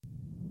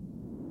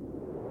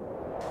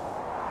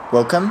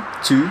Welcome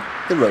to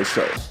The Row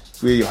Show.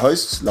 We're your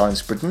hosts,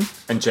 Lawrence Britton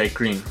and Jake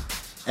Green.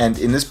 And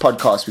in this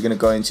podcast, we're going to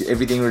go into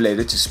everything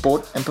related to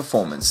sport and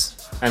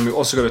performance. And we're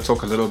also going to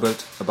talk a little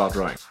bit about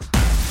rowing.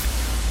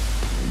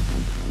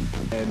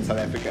 In South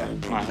Africa.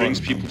 It brings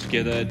people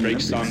together, it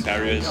breaks down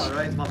barriers. Yeah,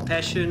 right. My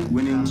passion,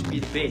 Winning. to be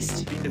the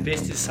best. Being the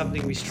best is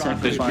something we strive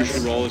for. There's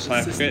crucial role in South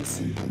Africa.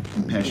 Consistency.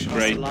 Compassion.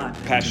 Great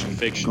passion,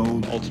 fiction,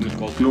 Gold. ultimate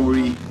goal.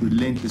 Glory,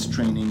 relentless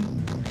training,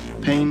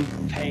 pain.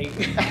 Paying.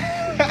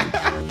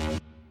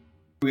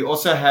 We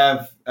also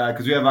have,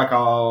 because we have like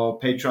our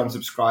Patreon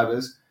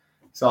subscribers,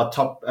 so our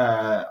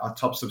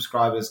top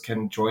subscribers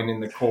can join in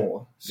the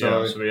call.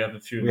 So we have a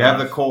few. We have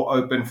the call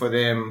open for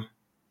them,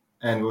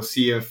 and we'll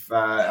see if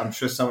I'm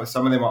sure some of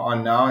them are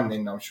on now, and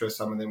then I'm sure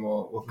some of them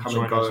will come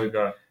and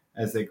go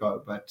as they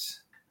go. But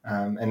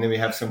and then we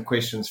have some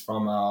questions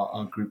from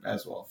our group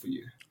as well for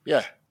you.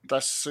 Yeah,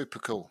 that's super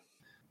cool.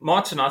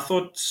 Martin, I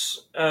thought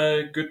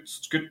a good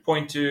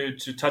point to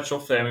touch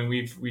off there. I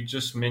mean, we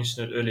just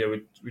mentioned it earlier.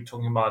 We're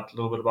talking about a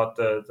little bit about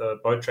the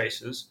boat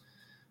races.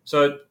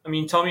 So, I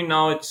mean, tell me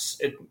now,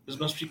 this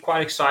must be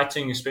quite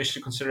exciting,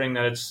 especially considering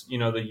that it's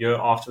the year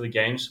after the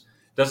games.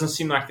 It doesn't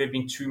seem like there've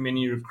been too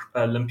many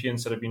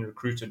Olympians that have been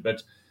recruited,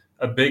 but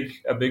a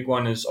big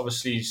one is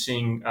obviously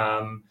seeing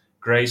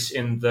Grace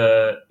in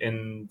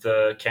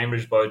the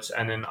Cambridge boats,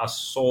 and then I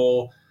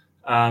saw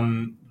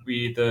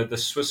the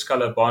Swiss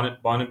colour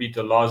Barnaby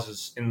de Lars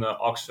is in the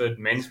Oxford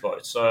men's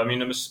boat. So I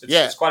mean,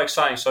 it's quite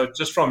exciting. So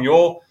just from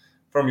your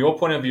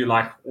point of view,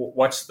 like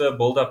what's the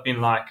build up been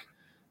like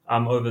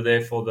over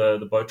there for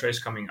the boat race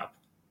coming up?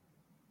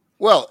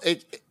 Well,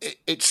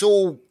 it's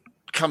all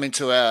coming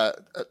to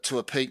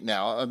a peak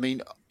now. I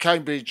mean,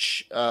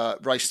 Cambridge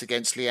raced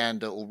against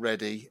Leander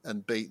already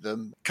and beat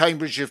them.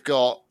 Cambridge they've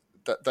got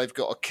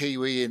a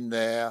Kiwi in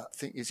there. I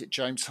think, is it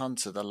James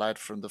Hunter, the lad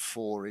from the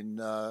four in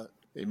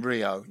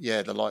Rio?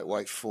 Yeah, the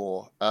lightweight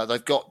four.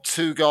 They've got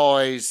two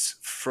guys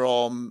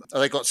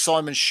they've got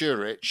Simon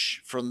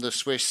Shurich from the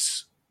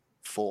Swiss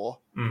four.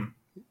 Mm.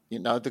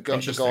 The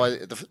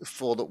guy, the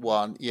four that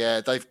won.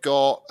 Yeah, they've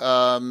got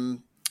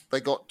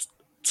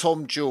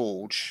Tom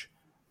George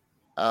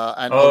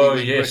and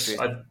Ollie Griffith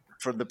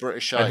from the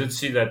British A. I did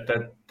see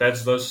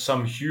that's those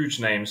some huge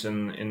names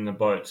in the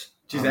boat.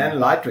 And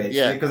light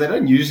race, because they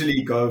don't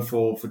usually go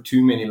for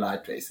too many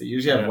light races. They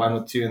usually have one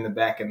or two in the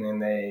back, and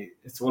then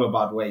it's all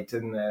about weight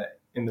in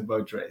the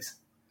boat race.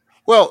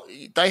 Well,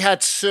 they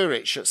had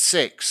Zurich at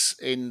 6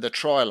 in the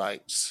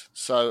trialates,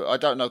 so I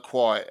don't know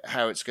quite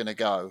how it's going to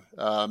go.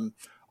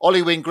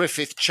 Ollie Wynne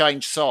Griffith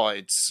changed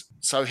sides,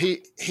 so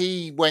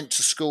he went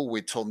to school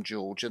with Tom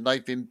George, and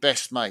they've been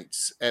best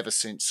mates ever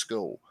since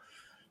school.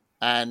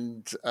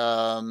 And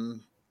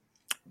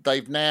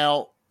they've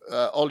now...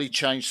 Ollie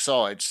changed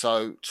sides,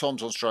 so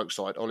Tom's on stroke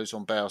side, Ollie's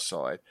on bow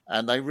side,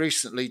 and they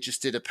recently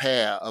just did a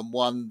pair and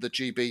won the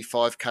GB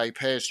 5K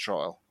pairs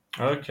trial.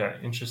 Okay,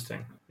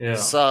 interesting. Yeah.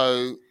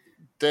 So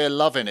they're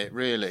loving it,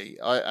 really.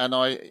 I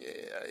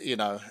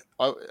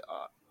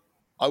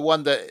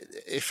wonder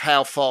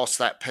how fast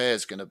that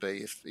pair's going to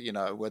be.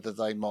 Whether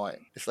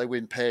if they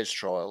win pairs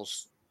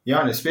trials.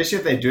 Yeah, and especially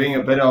if they're doing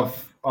a bit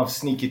of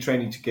sneaky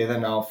training together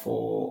now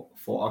for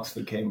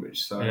Oxford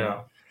Cambridge. So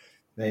yeah.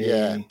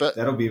 But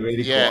that'll be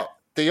really cool.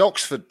 The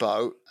Oxford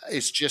boat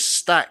is just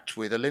stacked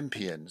with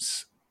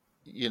Olympians.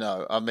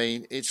 I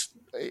mean,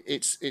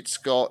 it's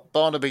got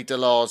Barnaby de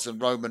Lars and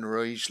Roman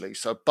Riesli,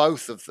 so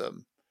both of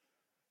them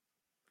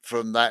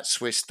from that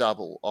Swiss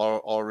double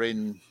are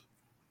in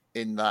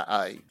that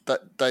A.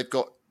 But they've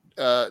got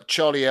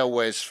Charlie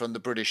Elwes from the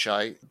British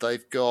A.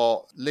 They've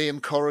got Liam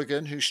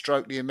Corrigan, who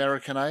stroked the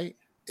American A.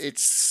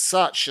 It's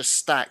such a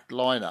stacked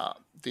lineup,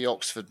 the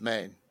Oxford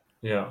men.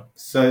 Yeah.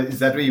 So is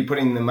that where you're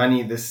putting the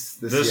money this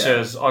year? This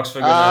year's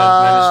Oxford going to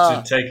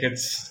manage to take it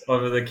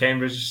over the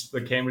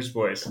Cambridge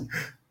boys.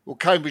 Well,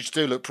 Cambridge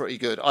do look pretty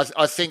good.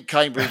 I think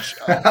Cambridge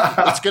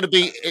it's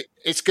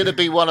going to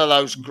be one of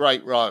those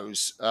great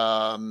rows.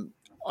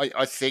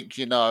 I think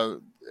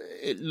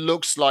it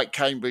looks like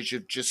Cambridge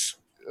have just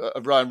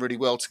rowing really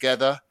well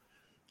together.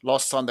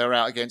 Last time they were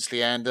out against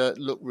Leander,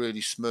 looked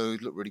really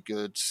smooth, looked really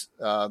good.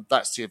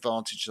 That's the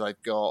advantage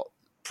they've got.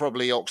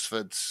 Probably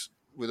Oxford's,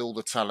 with all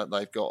the talent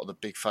they've got, are the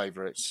big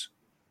favourites.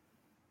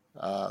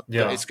 But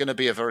it's going to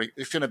be a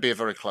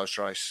very close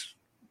race.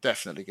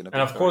 Definitely going to be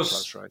a very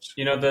close race.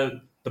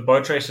 The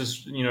boat race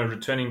is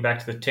returning back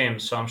to the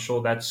Thames, so I'm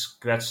sure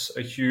that's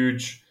a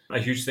huge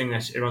thing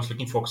that everyone's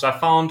looking for. Because I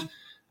found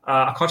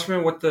I can't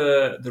remember what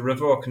the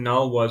river or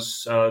canal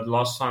was the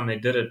last time they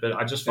did it, but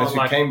I just found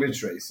like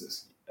Cambridge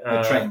races.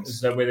 The trains. Is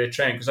that where they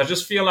train? Because I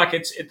just feel like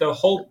the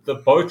whole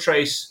boat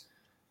race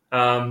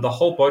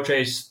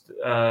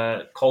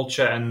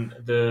culture, and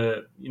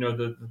the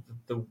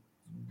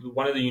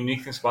one of the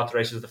unique things about the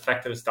race is the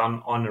fact that it's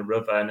done on a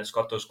river and it's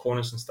got those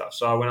corners and stuff.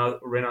 So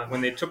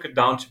when they took it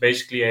down to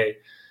basically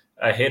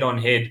a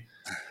head-on-head,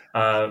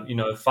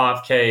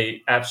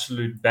 5K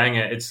absolute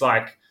banger, it's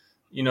like,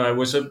 it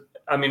was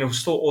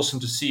still awesome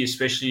to see,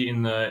 especially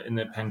in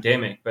the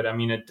pandemic. But I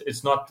mean,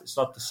 it's not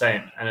the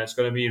same, and it's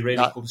going to be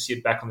really cool to see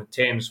it back on the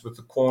Thames with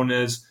the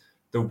corners,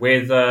 the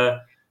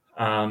weather.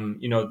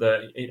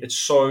 It's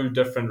so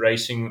different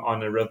racing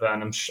on a river,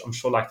 and I'm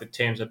sure like the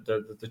Thames,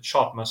 the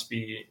chop must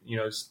be,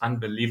 it's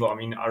unbelievable. I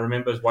mean, I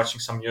remember watching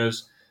some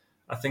years.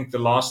 I think the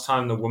last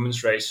time the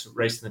women's race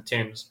raced in the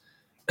Thames,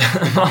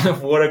 a lot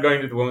of water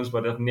going to the women's,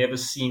 but I've never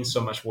seen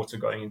so much water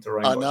going into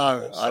rowing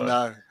boats before. So I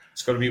know.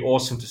 It's got to be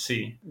awesome to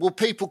see. Well,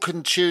 people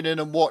can tune in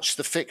and watch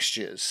the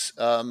fixtures.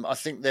 I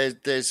think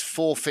there's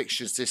 4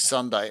 fixtures this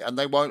Sunday, and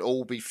they won't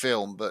all be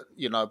filmed, but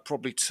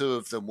probably 2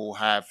 of them will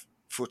have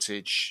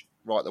footage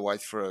right the way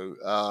through,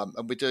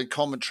 and we're doing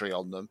commentary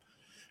on them.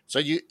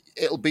 So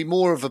it'll be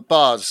more of a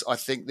buzz, I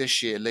think,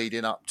 this year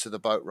leading up to the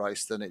boat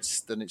race than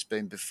it's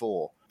been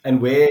before.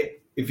 And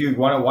if you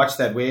want to watch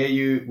that, where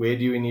do we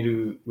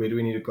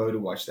need to go to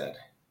watch that?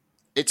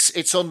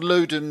 It's on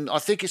Ludum. I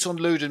think it's on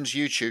Ludum's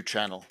YouTube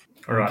channel.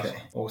 All right. Okay,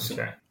 awesome.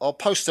 Okay. I'll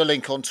post a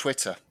link on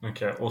Twitter.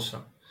 Okay,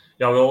 awesome.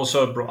 Yeah, I will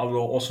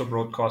also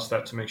broadcast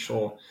that to make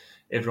sure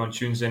everyone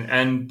tunes in.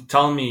 And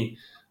tell me,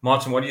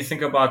 Martin, what do you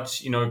think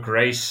about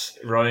Grace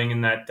rowing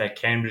in that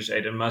Cambridge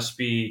 8? It must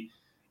be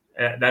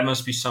that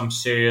must be some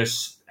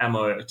serious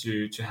ammo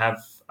to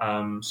have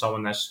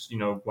someone that's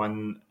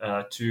won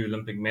 2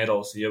 Olympic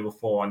medals the year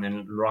before, and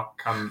then rock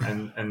come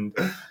and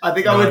I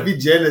think I would be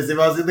jealous if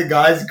I was in the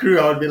guys' crew.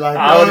 I would be like,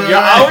 I would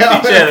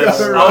be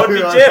jealous. I would be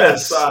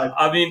jealous.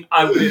 I mean,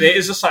 there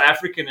is a South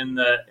African in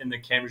the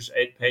Cambridge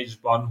 8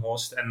 page,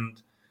 Boathouse,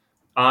 and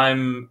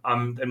I'm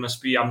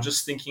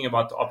just thinking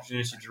about the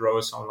opportunity to row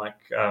with someone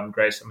like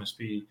Grace. It must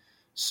be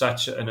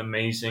such an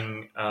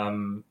amazing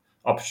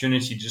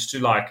opportunity just to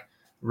like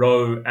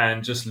row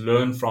and just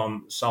learn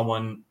from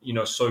someone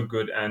so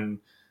good and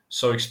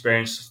so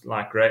experienced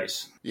like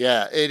Grace.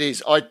 Yeah, it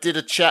is. I did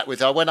a chat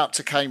with her. I went up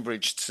to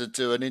Cambridge to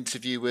do an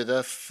interview with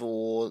her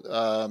for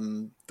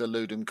the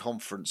Ludum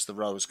conference, the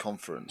Rowers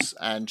Conference,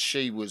 and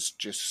she was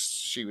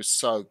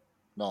so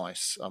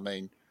nice. I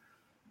mean,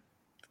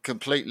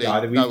 completely.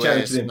 Yeah, we've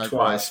chatted to them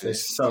twice. They're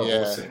so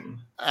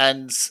awesome.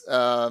 And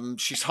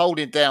she's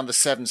holding down the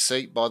 7th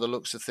seat by the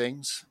looks of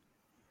things.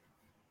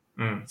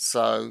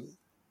 So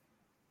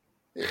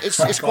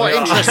it's quite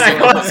interesting. I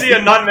can't see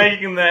her not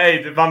making the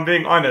 8. If I'm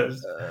being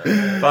honest,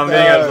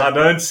 I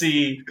don't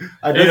see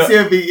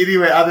her being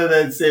anywhere other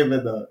than 7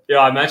 though.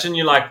 Yeah, imagine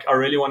you I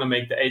really want to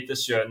make the 8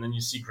 this year, and then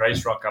you see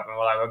Grace rock up, and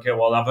we're like, okay,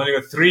 well, I've only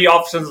got 3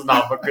 options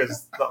now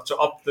because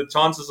the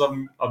chances of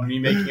me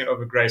making it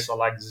over Grace are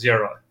like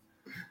 0.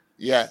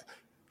 Yeah,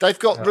 they've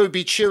got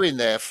Ruby Chew in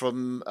there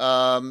from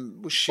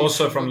was she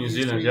also from New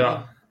Zealand?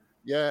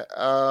 Yeah,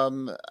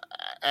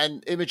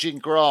 and Imogen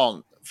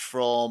Grant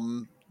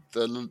from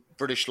the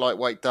British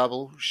lightweight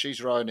double.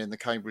 She's rowing in the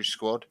Cambridge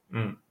squad.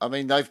 I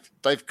mean,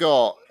 they've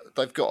got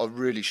a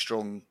really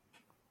strong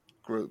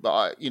group.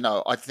 But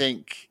I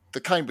think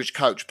the Cambridge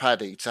coach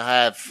Paddy to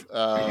have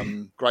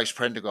Grace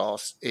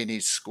Prendergast in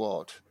his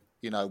squad,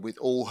 with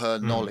all her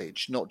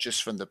knowledge, not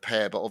just from the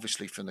pair, but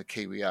obviously from the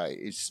Kiwi A,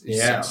 is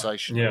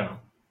sensational. Yeah,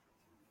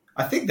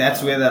 I think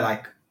that's where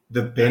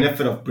the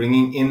benefit of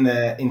bringing in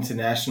the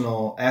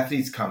international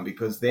athletes come,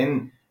 because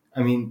then,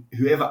 I mean,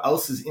 whoever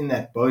else is in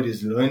that boat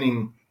is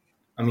learning.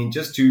 I mean,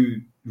 just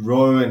to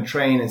row and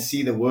train and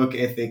see the work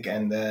ethic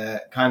and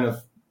the kind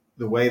of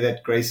the way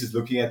that Grace is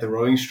looking at the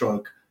rowing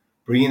stroke,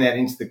 bringing that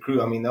into the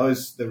crew. I mean,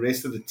 the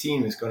rest of the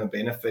team is going to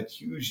benefit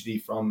hugely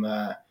from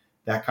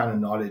that kind of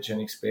knowledge and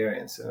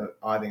experience.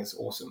 I think it's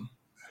awesome.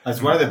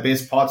 It's one of the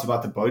best parts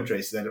about the boat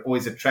race, that it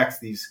always attracts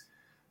these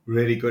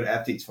really good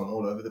athletes from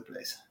all over the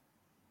place.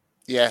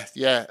 Yeah.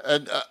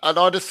 And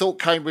I'd have thought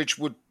Cambridge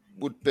would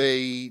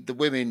be, the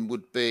women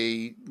would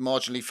be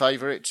marginally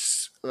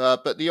favourites,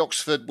 but the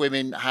Oxford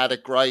women had a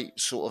great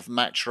sort of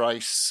match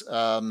race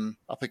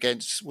up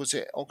against, was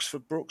it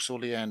Oxford Brooks or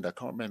Leander? I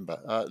can't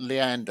remember.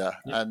 Leander,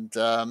 and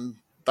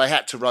they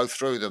had to row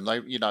through them.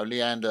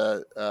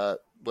 Leander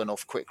went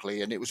off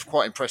quickly, and it was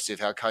quite impressive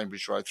how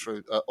Cambridge rowed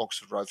through,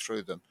 Oxford rowed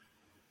through them.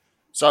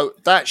 So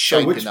that's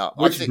shaping up.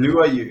 Which blue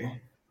are you?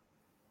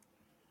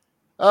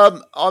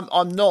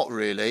 I'm not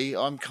really.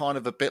 I'm kind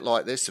of a bit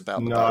like this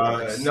about the boat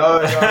race.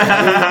 No.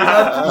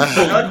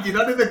 You're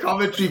not in the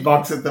commentary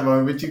box at the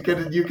moment. You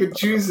can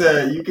choose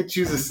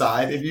a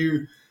side. If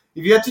you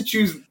had to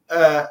choose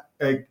a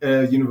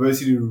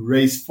university to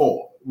race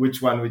for,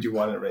 which one would you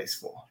want to race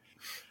for?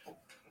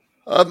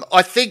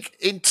 I think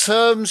in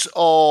terms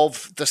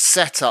of the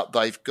setup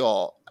they've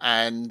got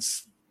and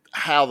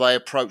how they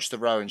approach the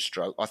rowing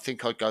stroke, I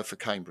think I'd go for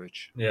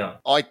Cambridge. Yeah,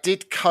 I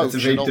did coach.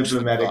 That's a very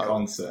diplomatic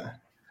answer.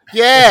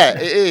 Yeah,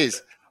 it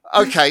is.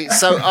 Okay,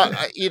 so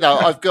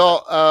I've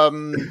got.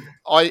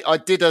 I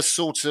did a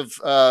sort of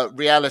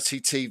reality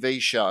TV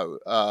show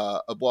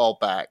a while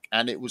back,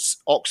 and it was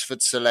Oxford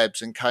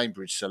celebs and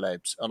Cambridge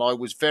celebs, and I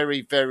was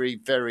very, very,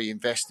 very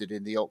invested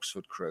in the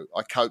Oxford crew.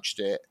 I coached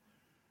it,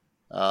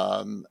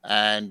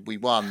 and we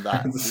won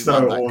that.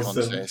 Awesome.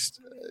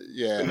 Contest.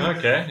 Yeah.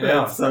 Okay. Yeah.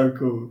 That's so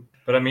cool.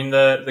 But I mean,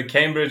 the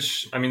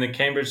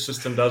Cambridge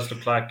system does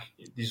look like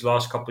these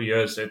last couple of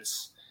years.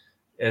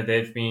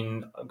 They've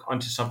been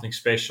onto something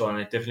special, and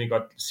it definitely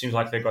seems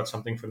like they've got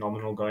something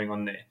phenomenal going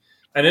on there.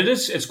 And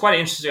it's quite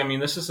interesting. I mean,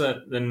 this is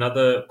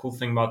another cool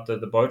thing about the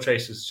boat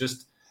race is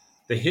just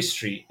the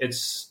history.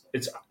 It's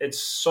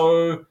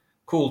so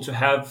cool to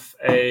have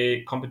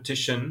a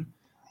competition,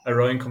 a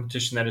rowing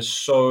competition that is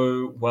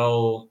so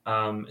well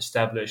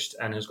established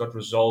and has got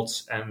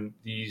results and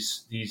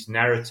these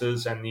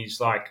narratives and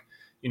these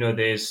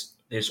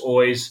there's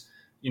always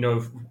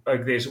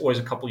there's always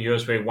a couple of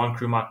years where one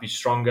crew might be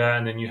stronger,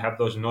 and then you have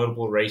those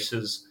notable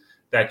races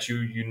that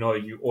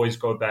you always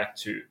go back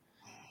to.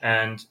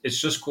 And it's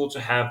just cool to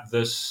have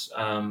this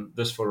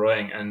for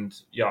rowing. And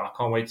yeah, I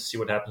can't wait to see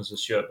what happens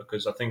this year,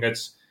 because I think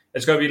it's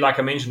going to be, like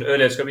I mentioned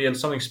earlier, it's going to be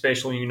something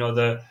special.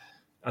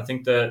 I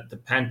think the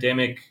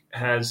pandemic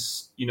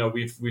has,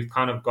 we've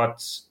kind of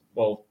got,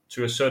 well,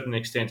 to a certain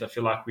extent, I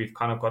feel like we've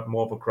kind of got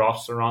more of a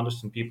grasp around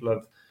us, and people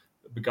have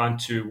begun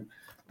to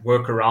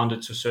work around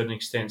it to a certain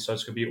extent. So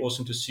it's going to be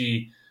awesome to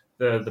see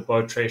the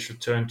boat race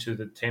return to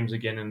the Thames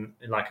again, and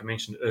like I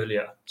mentioned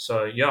earlier.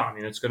 So yeah, I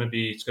mean, it's going to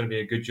be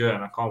a good year,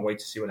 and I can't wait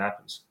to see what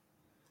happens.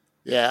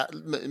 Yeah,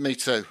 me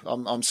too.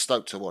 I'm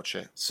stoked to watch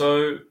it.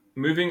 So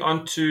moving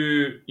on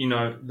to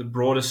the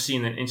broader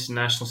scene and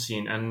international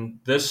scene, and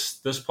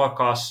this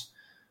podcast,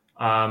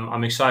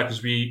 I'm excited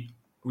because we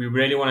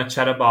really want to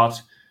chat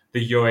about the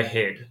year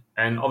ahead.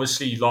 And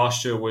obviously,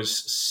 last year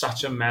was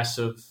such a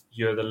massive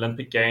year. The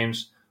Olympic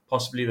Games,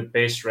 possibly the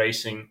best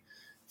racing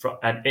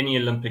at any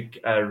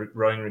Olympic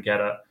rowing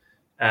regatta.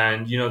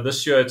 And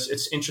this year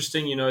it's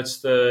interesting.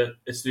 It's the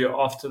year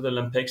after the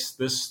Olympics.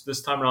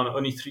 This time around,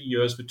 only 3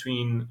 years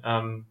between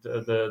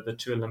the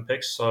two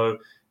Olympics, so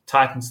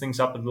tightens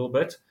things up a little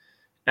bit.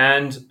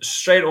 And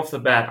straight off the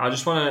bat, I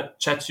just want to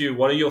chat to you.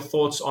 What are your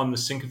thoughts on the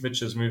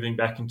Sinkoviches moving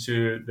back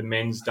into the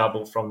men's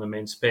double from the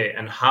men's pair,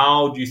 and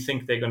how do you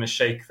think they're going to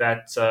shake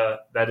that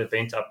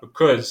event up?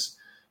 Because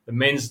the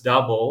men's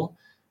double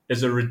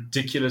is a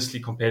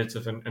ridiculously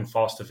competitive and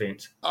fast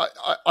event.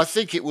 I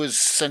think it was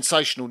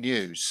sensational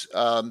news.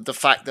 The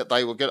fact that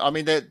they were good. I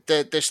mean,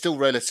 they're still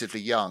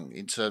relatively young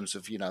in terms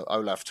of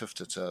Olaf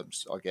Tufte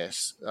terms, I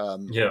guess.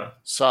 Yeah.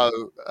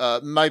 So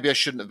maybe I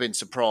shouldn't have been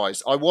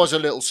surprised. I was a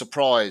little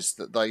surprised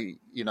that they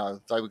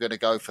were going to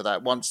go for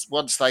that.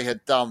 Once they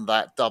had done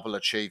that double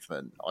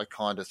achievement, I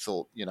kind of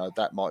thought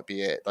that might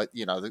be it. Like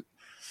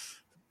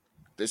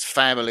there's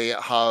family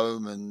at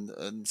home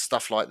and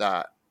stuff like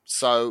that.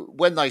 So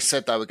when they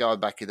said they were going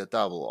back in the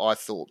double, I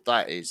thought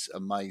that is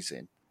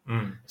amazing.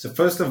 Mm. So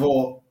first of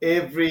all,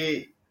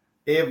 every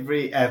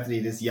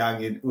athlete is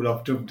young in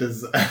Olaf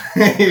Tufte's.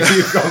 If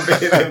you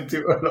compare them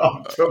to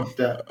Olaf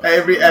Tufte,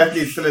 every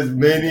athlete still has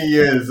many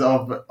years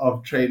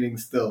of training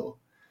still.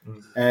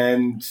 Mm.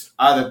 And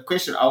the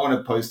question I want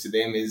to pose to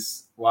them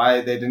is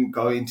why they didn't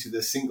go into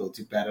the single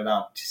to battle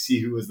out to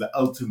see who was the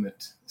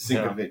ultimate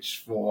Sinkovic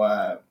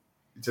for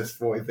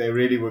if they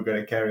really were going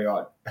to carry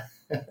on.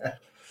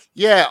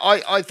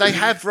 Yeah, they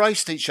have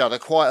raced each other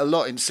quite a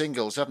lot in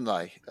singles, haven't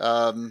they?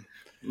 Yeah,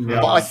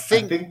 but I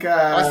think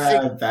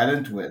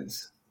Valent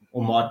wins,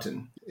 or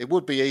Martin. It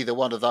would be either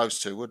one of those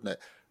two, wouldn't it?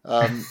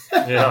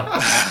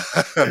 Yeah.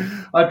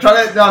 I'm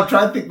trying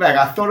to think back.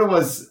 I thought it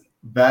was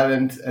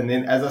Valent, and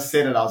then as I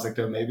said it, I was like,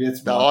 no, maybe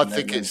it's Martin. No, I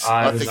think it's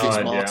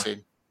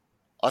Martin.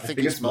 I think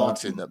it's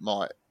Martin that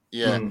might.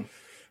 Yeah. Mm.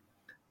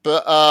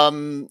 But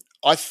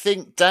I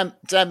think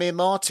Damir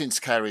Martin's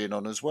carrying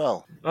on as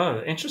well.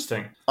 Oh,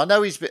 interesting. I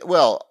know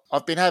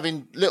I've been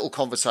having little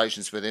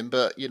conversations with him,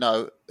 but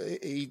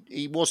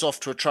he was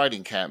off to a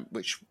training camp,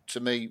 which to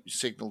me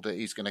signalled that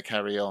he's going to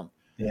carry on.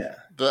 Yeah.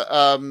 But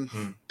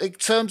in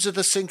terms of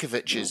the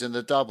Sinkoviches and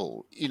the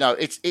double,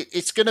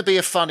 it's going to be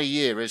a funny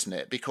year, isn't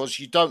it? Because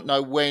you don't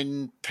know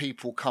when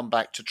people come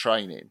back to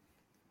training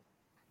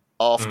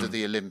after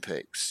the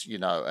Olympics,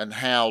 and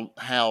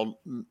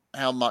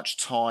how much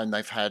time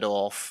they've had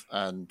off,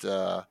 and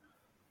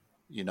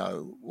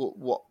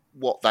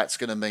what that's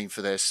going to mean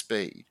for their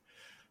speed.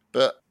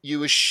 But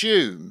you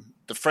assume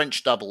the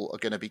French double are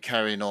going to be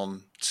carrying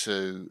on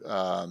to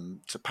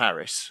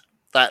Paris.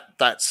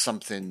 That's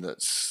something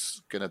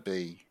that's going to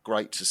be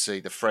great to see,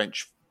 the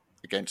French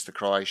against the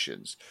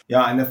Croatians.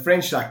 Yeah, and the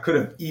French could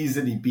have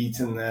easily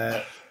beaten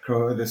the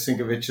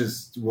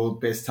Sinkovich's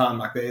world best time.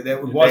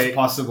 That was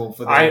possible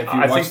for them.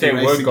 I think they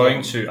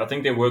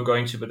were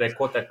going to, but they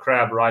caught that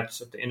crab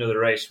right at the end of the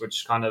race,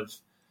 which kind of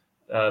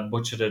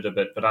butchered it a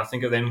bit. But I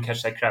think if they didn't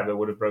catch that crab, they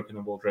would have broken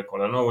the world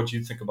record. I don't know what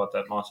you think about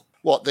that, Martin.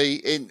 What,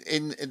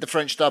 in the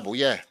French double?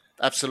 Yeah,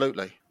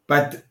 absolutely.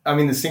 But I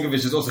mean, the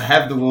Sinkoviches also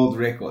have the world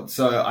record,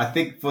 so I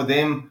think for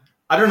them,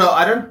 I don't know.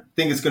 I don't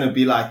think it's going to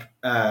be like.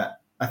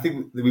 I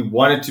think we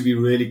want it to be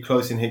really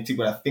close and hectic,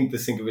 but I think the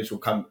Sinkovic will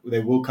come.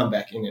 They will come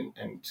back in,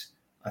 and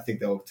I think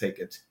they will take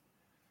it.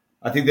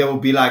 I think they will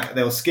be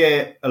they'll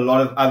scare a lot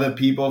of other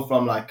people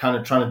from kind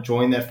of trying to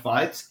join that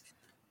fight,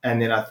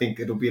 and then I think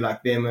it'll be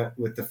like them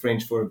with the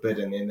French for a bit,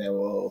 and then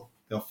they'll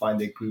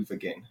find their groove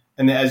again.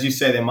 And then, as you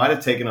say, they might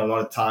have taken a lot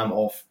of time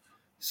off,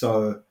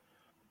 so I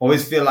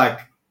always feel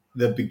like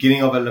the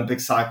beginning of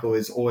Olympic cycle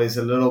is always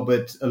a lot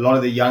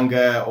of the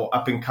younger or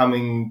up and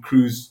coming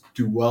crews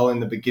do well in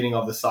the beginning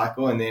of the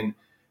cycle. And then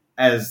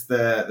as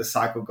the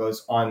cycle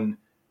goes on,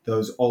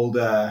 those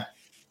older,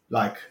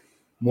 like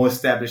more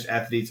established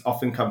athletes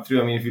often come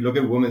through. I mean, if you look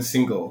at women's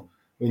single,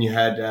 when you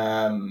had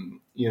Janine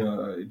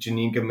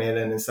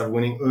Gamellen and stuff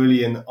winning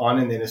early on,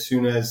 and then as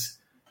soon as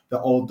the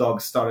old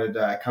dogs started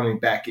coming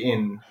back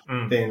in,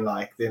 then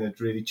it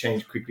really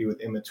changed quickly with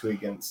Emma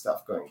Twigg and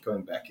stuff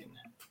going back in.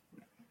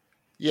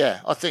 Yeah,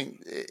 I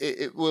think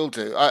it will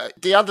do.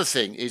 The other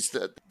thing is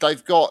that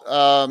they've got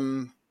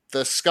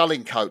the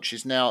sculling coach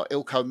is now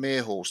Ilko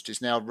Meerhorst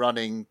is now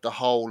running the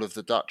whole of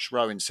the Dutch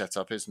rowing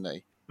setup, isn't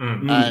he?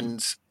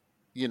 And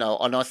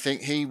and I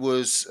think he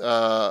was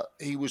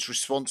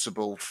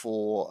responsible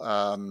for,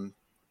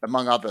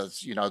 among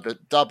others, the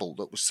double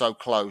that was so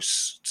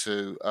close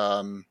to.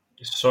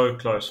 So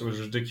close, it was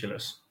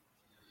ridiculous.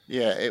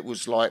 Yeah, it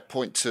was like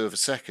 0.2 of a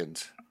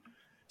second.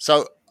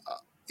 So,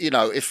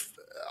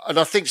 and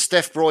I think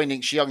Steph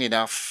Breunink's young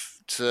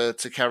enough to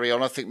carry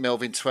on. I think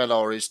Melvin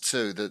Twellar is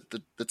too,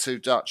 the two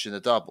Dutch in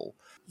the double.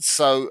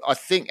 So I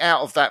think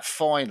out of that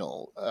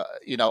final,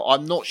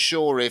 I'm not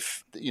sure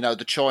if,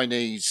 the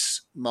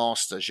Chinese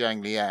master,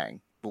 Zhang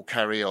Liang, will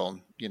carry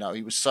on.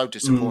 He was so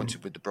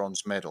disappointed with the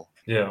bronze medal.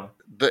 Yeah.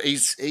 But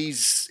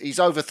he's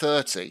over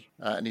 30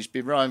 and he's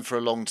been rowing for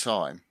a long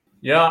time.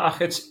 Yeah,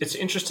 it's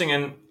interesting.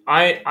 And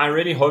I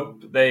really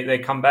hope they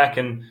come back.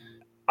 And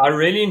I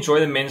really enjoy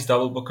the men's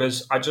double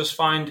because I just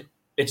find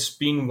it's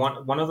been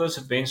one of those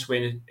events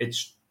where it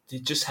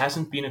just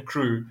hasn't been a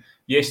crew.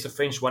 Yes, the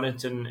French won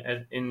it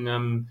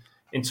in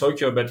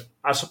Tokyo, but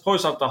I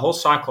suppose the whole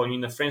cycle. I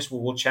mean, the French were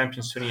world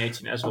champions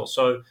 2018 as well.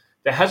 So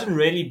there hasn't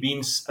really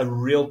been a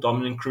real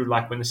dominant crew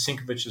like when the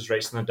Sinkoviches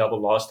raced in the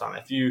double last time.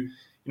 If you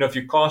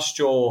cast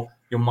your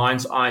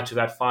mind's eye to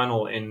that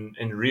final in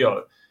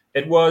Rio,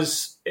 it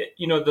was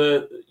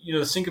the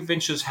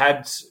Sinkoviches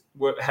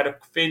had a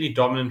fairly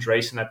dominant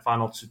race in that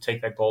final to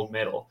take that gold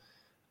medal.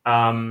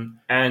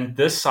 And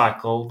this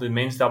cycle, the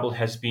men's double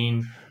has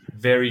been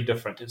very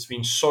different. It's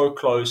been so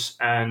close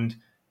and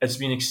it's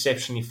been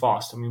exceptionally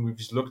fast. I mean, we've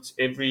just looked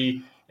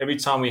every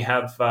time we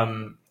have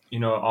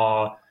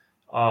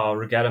our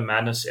Regatta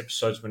Madness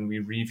episodes when we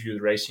review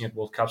the racing at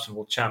World Cups and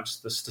World Champs,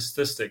 the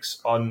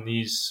statistics on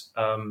these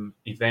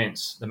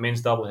events, the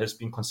men's double has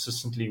been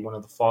consistently one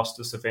of the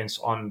fastest events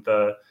on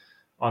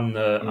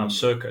the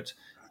circuit.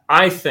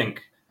 I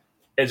think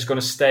it's going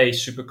to stay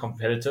super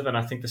competitive, and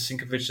I think the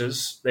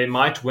Sinkoviches, they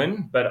might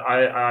win, but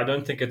I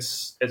don't think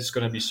it's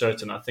going to be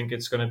certain. I think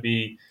it's going to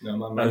be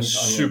a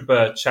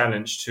super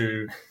challenge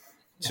to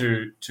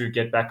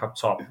get back up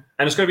top.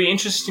 And it's going to be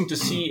interesting to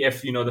see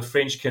if, the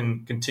French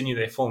can continue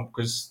their form,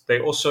 because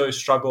they also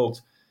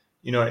struggled,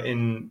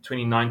 in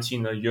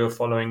 2019, the year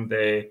following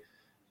their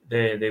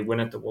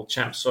win at the World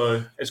Champs.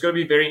 So it's going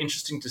to be very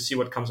interesting to see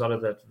what comes out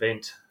of that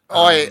event.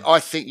 I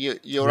think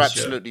you're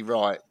absolutely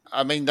right.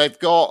 I mean, they've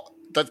got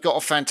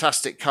a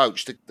fantastic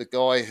coach, the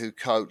guy who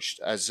coached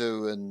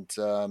Azu and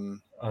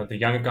the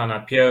younger guy now,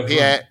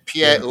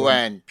 Pierre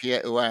Huan,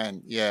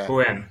 yeah.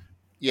 Huan.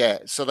 Yeah,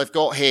 so they've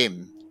got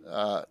him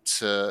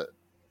to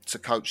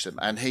coach them,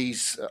 and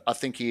I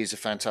think he is a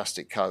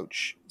fantastic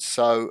coach.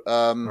 So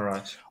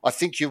right. I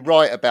think you're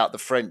right about the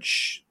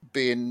French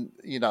being,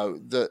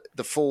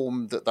 the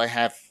form that they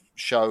have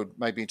showed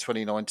maybe in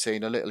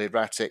 2019 a little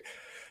erratic.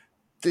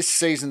 This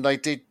season they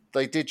did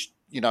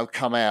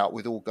come out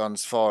with all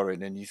guns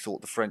firing, and you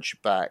thought the French are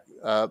back.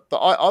 But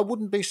I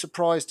wouldn't be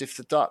surprised if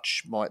the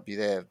Dutch might be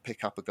there,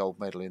 pick up a gold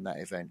medal in that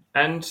event.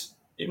 And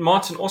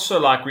Martin, also,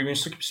 like we've been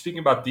speaking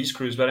about these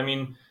crews, but I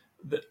mean,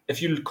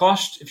 if you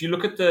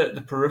look at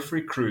the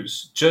periphery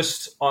crews,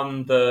 just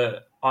on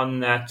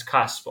that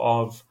cusp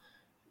of,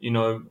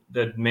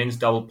 the men's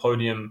double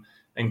podium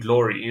and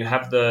glory, you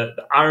have the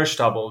Irish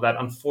double that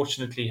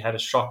unfortunately had a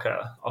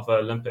shocker of the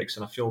Olympics,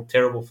 and I feel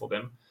terrible for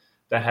them.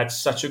 They had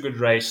such a good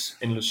race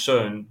in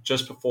Lucerne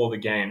just before the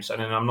games, and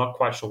then I'm not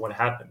quite sure what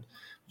happened.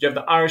 You have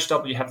the Irish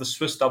double, you have the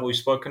Swiss double. We've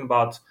spoken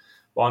about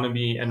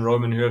Barnaby and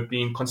Roman, who have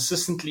been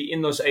consistently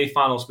in those A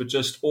finals, but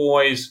just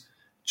always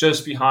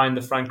just behind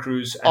the front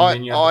crews. And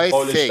then you have the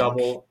Polish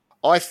double.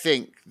 I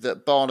think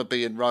that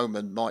Barnaby and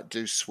Roman might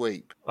do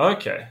sweep.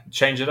 Okay,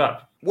 change it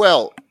up.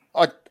 Well,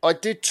 I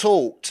did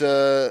talk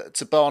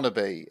to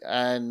Barnaby,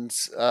 and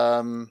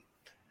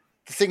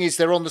the thing is,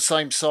 they're on the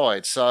same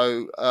side.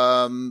 So,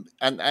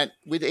 and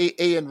with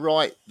Ian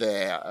Wright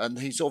there, and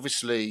he's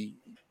obviously,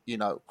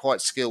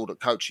 quite skilled at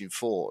coaching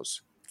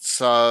fours.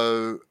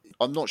 So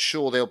I'm not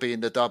sure they'll be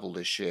in the double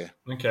this year.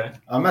 Okay.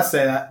 I must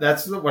say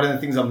that's one of the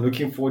things I'm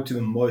looking forward to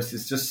the most,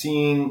 is just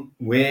seeing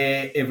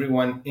where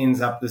everyone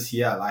ends up this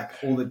year, like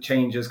all the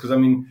changes. Because, I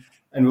mean,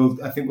 and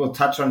I think we'll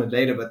touch on it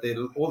later, but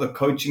all the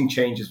coaching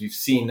changes we've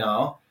seen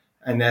now,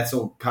 and that's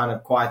all kind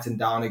of quieting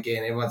down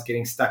again. Everyone's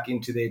getting stuck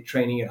into their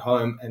training at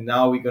home. And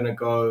now we're going to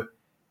go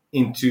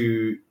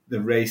into the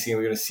racing.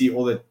 We're going to see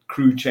all the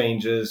crew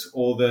changes,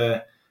 all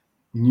the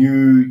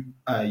new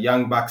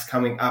young bucks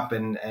coming up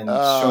and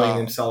showing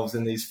themselves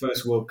in these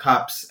first World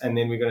Cups. And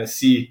then we're going to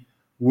see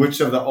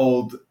which of the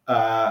old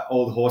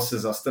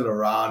horses are still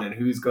around and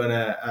who's going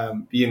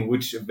to be in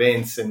which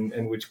events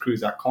and which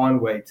crews. I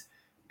can't wait.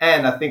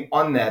 And I think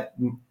on that,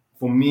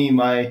 for me,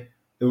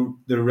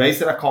 the race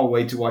that I can't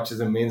wait to watch is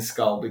a men's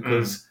scull,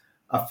 because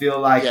I feel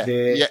like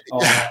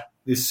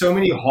there's so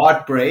many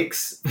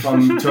heartbreaks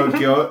from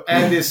Tokyo,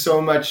 and there's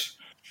so much.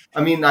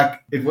 I mean, like,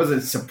 it was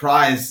a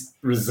surprise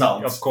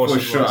result, of course, for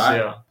sure.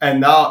 Was. And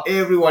now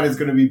everyone is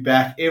going to be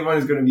back. Everyone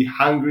is going to be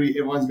hungry.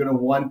 Everyone's going to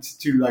want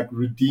to like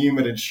redeem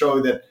it and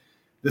show that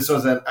this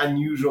was an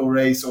unusual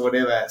race or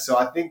whatever. So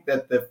I think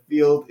that the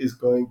field is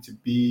going to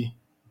be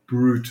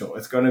brutal.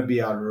 It's going to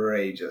be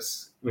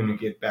outrageous when we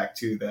get back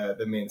to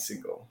the men's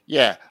single.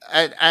 Yeah,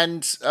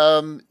 and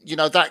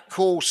that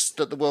course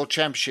that the World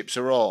Championships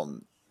are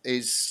on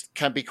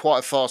can be quite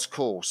a fast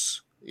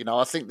course.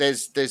 I think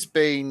there's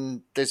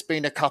been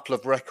a couple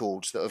of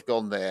records that have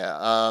gone there.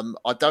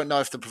 I don't know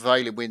if the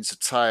prevailing wins a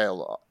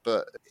tail,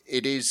 but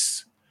it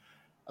is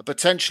a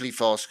potentially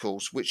fast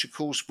course, which of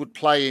course would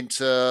play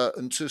into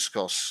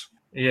Ntuskos.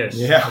 Yes,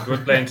 it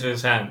would play into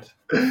his hand.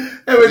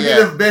 It would be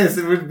the best.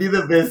 It would be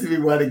the best if he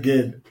won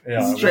again.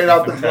 Yeah, straight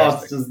out the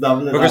blocks, just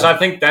double it. Because I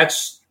think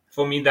that's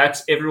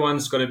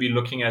everyone's got to be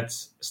looking at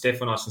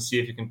Stefanos and see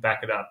if he can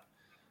back it up.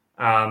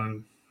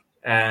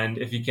 And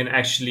if he can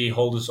actually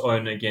hold his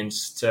own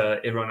against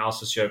everyone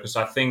else this year, because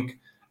I think,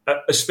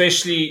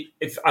 especially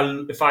if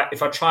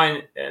I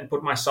try and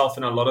put myself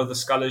in a lot of the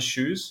Scullers'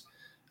 shoes,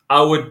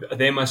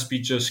 they must be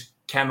just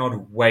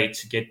cannot wait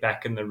to get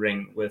back in the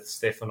ring with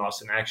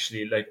Stefanos and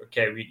actually like,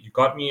 okay, you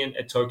got me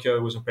at Tokyo,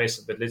 it was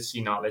impressive, but let's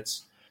see now,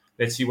 let's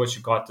see what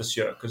you got this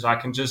year, because I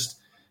can just,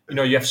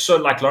 you have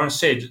like Lawrence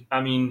said,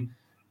 I mean,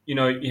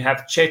 you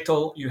have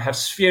Chetel, you have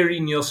Sverre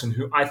Nielsen,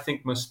 who I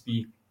think must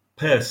be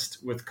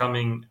pissed with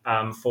coming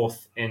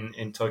fourth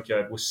in Tokyo.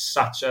 It was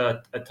such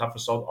a tough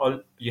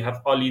result. You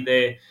have Ollie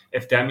there.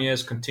 If Damir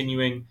is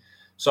continuing,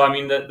 so I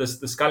mean the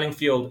sculling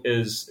field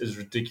is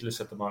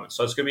ridiculous at the moment.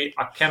 So it's going to be.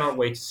 I cannot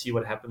wait to see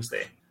what happens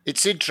there.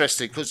 It's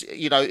interesting because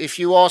if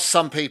you ask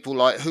some people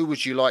like who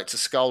would you like to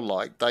scull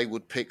like, they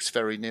would pick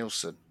Sverre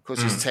Nielsen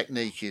because his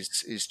technique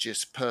is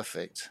just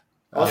perfect.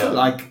 I also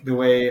like the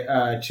way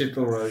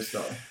Chetel rose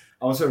though.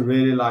 I also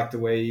really like the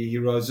way he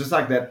rose, just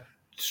like that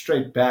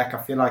straight back.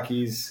 I feel like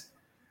he's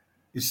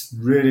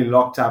really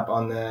locked up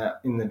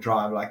in the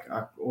drive. Like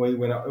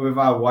whenever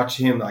I watch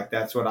him, like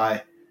that's what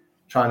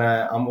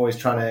I'm always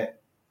trying to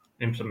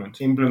implement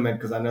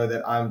because I know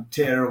that I'm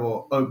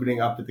terrible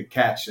opening up at the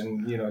catch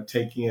and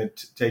taking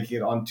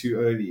it on too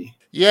early.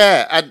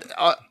 Yeah, and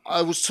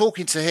I was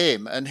talking to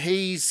him, and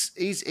he's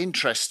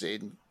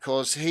interesting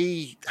because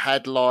he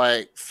had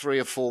like 3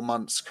 or 4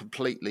 months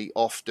completely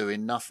off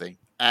doing nothing,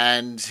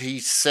 and he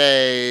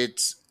said,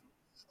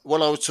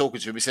 well, I was talking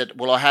to him. He said,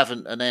 well, I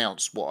haven't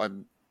announced what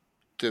I'm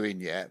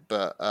doing yet,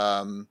 but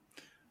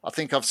I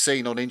think I've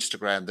seen on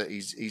Instagram that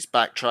he's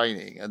back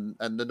training,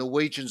 and the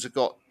Norwegians have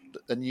got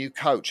a new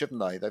coach, haven't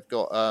they? They've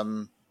got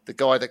the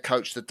guy that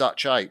coached the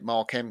Dutch 8,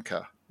 Mark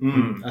Emke.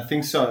 I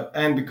think so,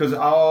 and because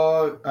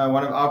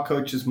one of our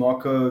coaches,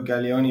 Marco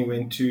Gaglioni,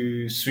 went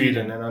to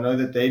Sweden, and I know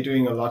that they're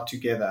doing a lot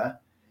together,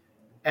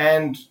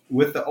 and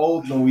with the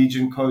old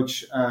Norwegian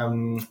coach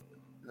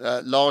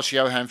Lars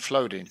Johan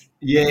Flodin.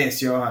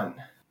 Yes, Johan.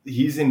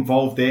 He's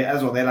involved there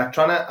as well. They're like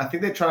I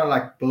think they're trying to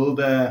like build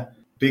a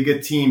bigger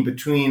team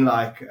between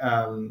like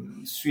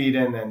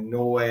Sweden and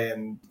Norway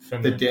and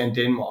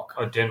Denmark.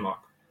 Oh, Denmark.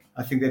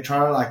 I think they're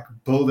trying to like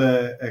build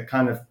a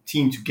kind of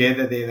team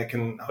together there that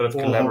can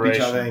all help each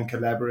other and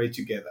collaborate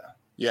together.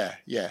 Yeah.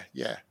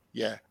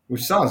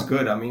 Which sounds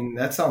good. I mean,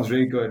 that sounds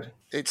really good.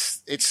 It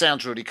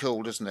sounds really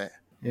cool, doesn't it?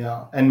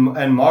 Yeah. And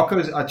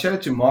I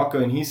chatted to Marco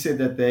and he said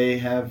that they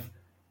have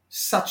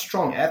such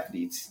strong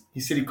athletes. He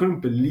said he couldn't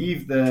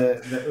believe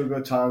the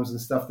ergo times and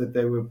stuff that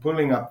they were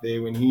pulling up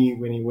there when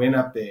he went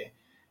up there.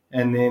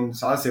 And then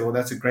so I said, well,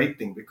 that's a great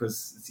thing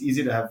because it's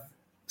easy to have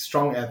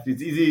strong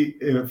athletes. Easy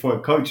for a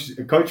coach.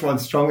 A coach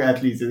wants strong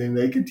athletes, and then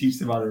they can teach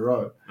them how to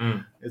row.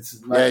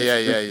 It's more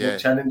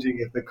challenging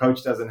if the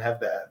coach doesn't have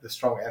the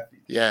strong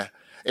athletes. Yeah,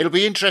 it'll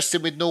be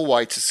interesting with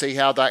Norway to see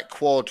how that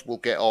quad will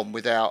get on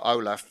without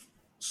Olaf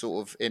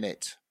sort of in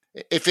it.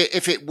 If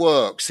it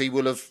works, he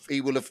will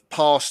have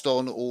passed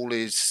on all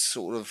his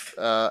sort of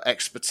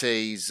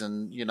expertise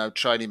and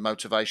training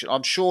motivation.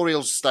 I'm sure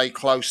he'll stay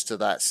close to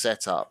that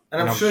setup,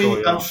 and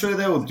I'm sure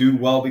they will do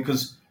well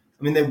because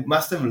I mean they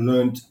must have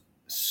learned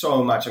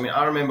so much. I mean,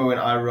 I remember when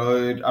I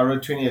rode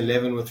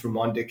 2011 with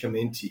Ramon De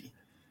Clemente,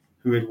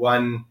 who had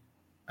won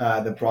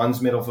the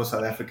bronze medal for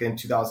South Africa in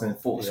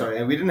 2004. Yeah. So,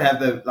 and we didn't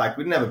have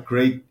a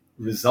great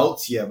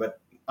results here, but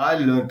I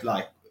learned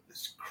like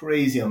this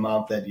crazy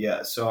amount that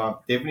year. So I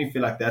definitely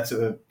feel like that's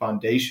a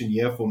foundation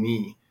year for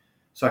me.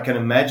 So I can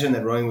imagine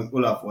that rowing with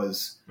Olaf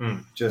was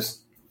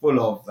just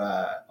full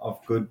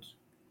of good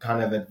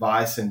kind of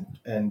advice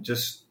and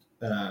just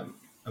I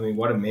mean,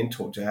 what a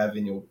mentor to have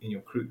in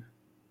your crew.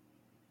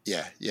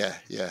 Yeah,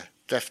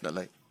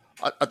 definitely.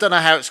 I don't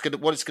know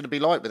what it's going to be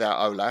like without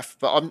Olaf,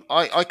 but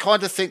I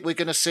kind of think we're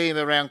going to see him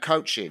around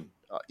coaching.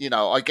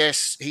 I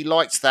guess he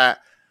likes that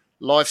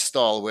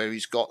lifestyle where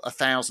he's got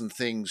 1,000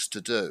 things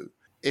to do.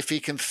 If he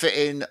can fit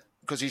in,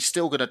 because he's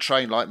still going to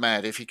train like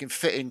mad. If he can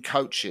fit in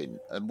coaching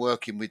and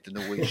working with the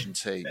Norwegian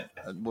team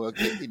and work,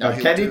 Now,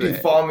 he'll can he do do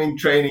it. farming,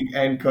 training,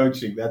 and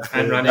coaching? That's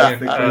running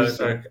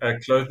the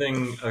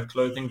a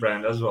clothing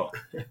brand as well.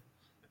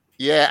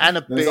 Yeah, and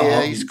a Those are beer.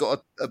 hobbies. He's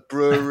got a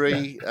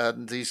brewery,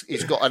 and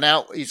he's got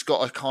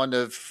a kind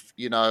of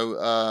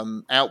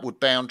outward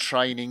bound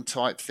training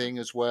type thing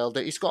as well.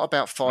 He's got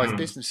about 5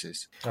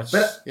 businesses. And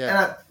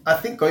I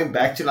think going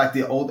back to like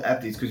the old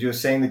athletes, because you were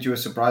saying that you were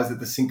surprised that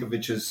the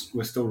Sinkoviches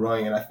were still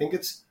rowing, and I think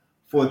it's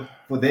for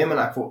them and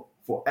like for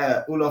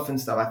Olaf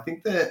and stuff. I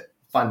think the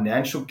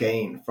financial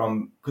gain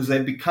from, because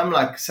they've become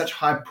like such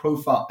high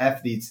profile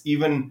athletes,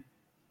 even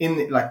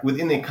in like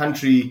within their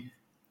country,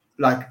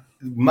 like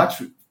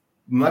much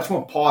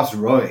more past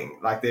rowing.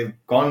 Like they've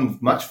gone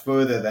much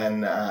further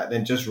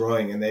than just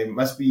rowing, and they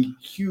must be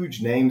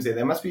huge names there.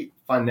 They must be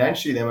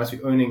financially, they must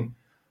be earning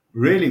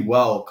really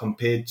well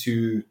compared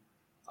to,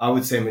 I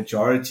would say,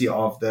 majority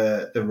of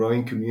the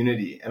rowing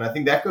community. And I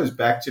think that goes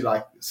back to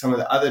like some of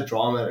the other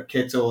drama,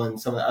 Kettle and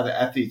some of the other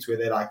athletes, where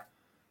they're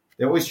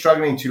always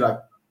struggling to like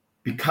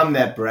become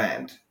that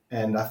brand.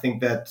 And I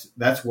think that's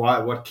why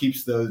what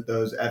keeps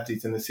those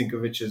athletes and the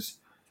Sinkoviches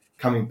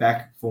coming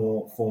back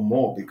for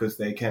more, because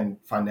they can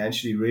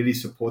financially really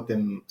support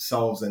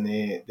themselves and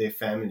their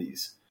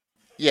families.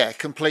 Yeah,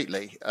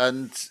 completely.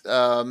 And it's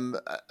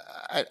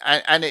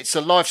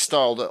a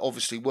lifestyle that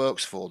obviously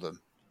works for them.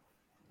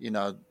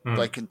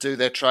 They can do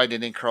their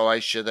training in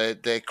Croatia.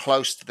 They're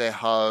close to their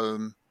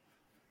home.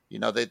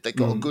 They've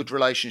got a good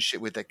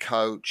relationship with their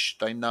coach.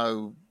 They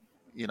know,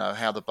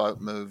 how the boat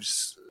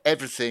moves.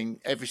 Every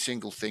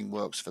single thing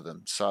works for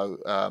them. So,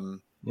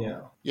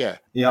 Yeah,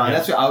 and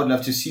that's where I would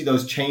love to see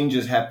those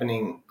changes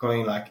happening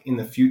going like in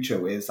the future,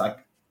 where it's like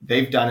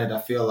they've done it,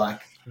 I feel like,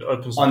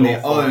 on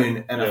their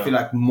own, and I feel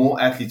like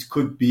more athletes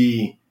could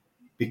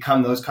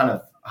become those kind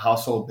of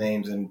household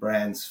names and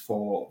brands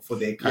for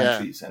their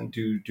countries and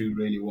do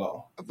really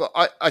well. But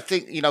I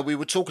think, we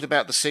were talking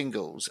about the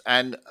singles,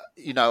 and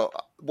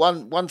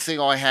one thing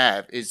I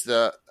have is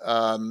that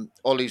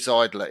Ollie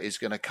Zeidler is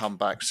going to come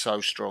back so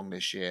strong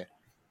this year.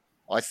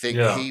 I think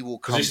he will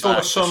come back. He's still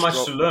got so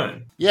much to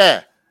learn.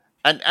 Yeah.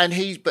 And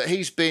he's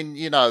been,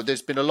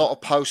 there's been a lot of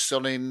posts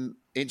on him,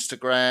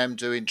 Instagram,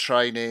 doing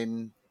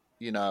training.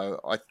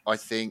 I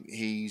think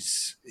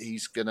he's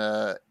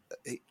gonna.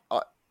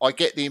 I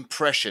get the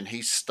impression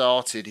he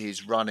started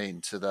his run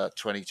into the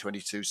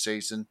 2022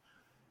 season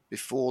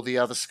before the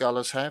other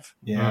scullers have.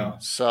 Yeah.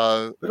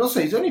 So, but also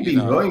he's only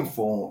been rowing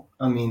for,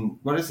 I mean,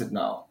 what is it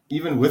now?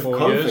 Even with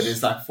COVID,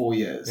 it's like 4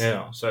 years.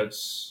 Yeah. So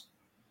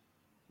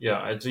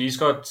he's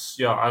got.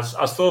 Yeah,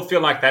 I still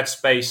feel like that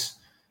space.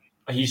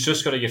 He's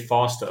just got to get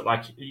faster.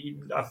 Like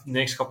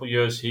next couple of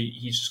years,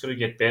 he's just got to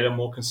get better,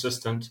 more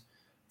consistent,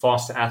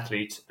 faster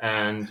athlete.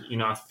 And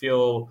I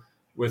feel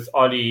with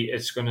Ollie,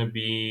 it's going to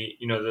be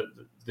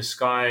the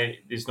sky.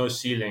 There's no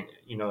ceiling.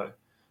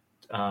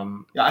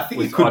 I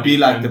think he could be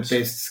like the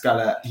best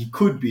sculler. He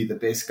could be the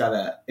best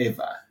sculler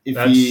ever.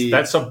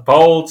 That's a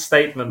bold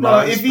statement.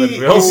 No, if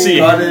we'll see.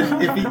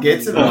 If he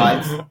gets it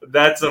right,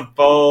 that's a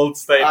bold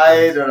statement.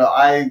 I don't know.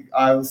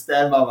 I will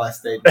stand by my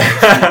statement.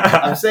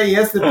 I'm saying he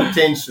has the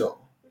potential.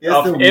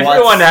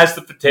 Everyone has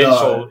the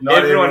potential. No,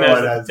 everyone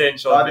has the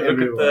potential. Look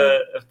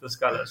at the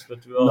scullers, but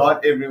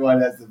not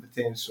everyone has the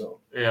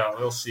potential. Yeah,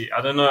 we'll see. I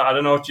don't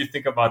know what you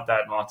think about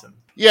that, Martin.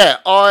 Yeah,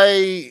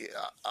 I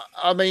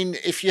mean,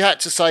 if you had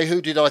to say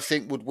who did I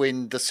think would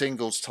win the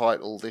singles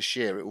title this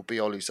year, it would be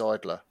Ollie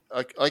Zeidler.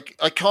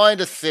 I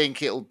kind of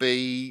think it'll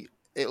be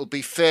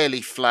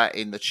fairly flat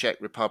in the Czech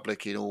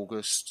Republic in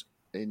August.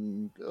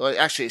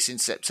 Actually, it's in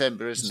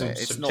September, isn't it?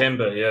 It's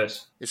September,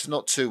 yes. It's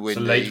not too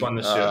windy. It's a late one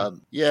this year.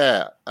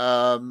 Yeah,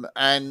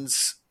 and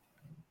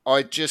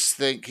I just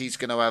think he's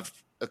going to have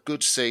a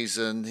good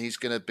season. He's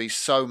going to be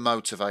so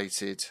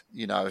motivated.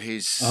 I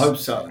hope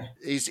so.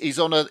 He's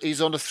on a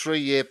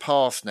 3-year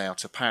path now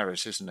to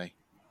Paris, isn't he?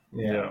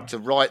 Yeah. To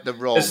right the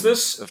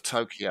wrongs of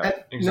Tokyo.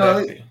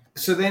 Exactly. No,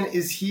 so then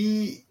is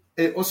he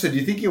also? Do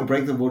you think he'll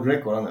break the world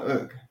record on the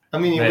erg? I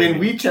mean, when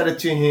we chatted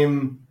to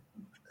him.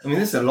 I mean,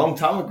 this is a long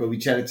time ago. We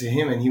chatted to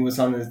him, and he was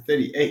on his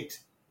 38.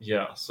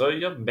 Yeah, so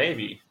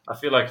maybe. I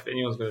feel like if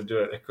anyone's going to do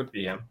it, it could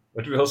be him,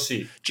 but we'll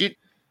see. Do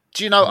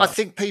you know? I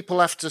think people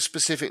have to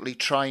specifically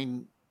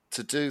train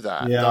to do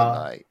that,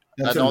 don't they?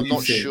 And I'm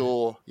not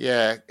sure.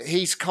 Yeah,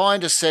 he's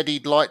kind of said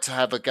he'd like to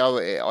have a go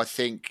at it. I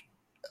think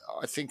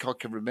I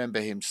can remember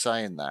him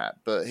saying that,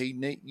 but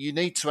you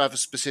need to have a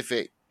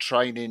specific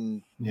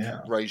training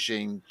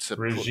regime to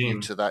put you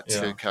to that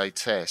 2K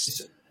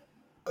test.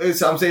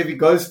 So I'm saying if he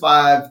goes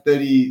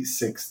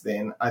 5:36,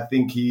 then I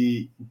think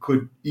he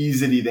could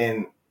easily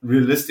then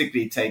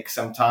realistically take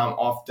some time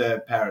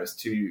after Paris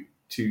to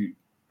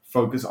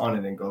focus on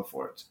it and go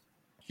for it.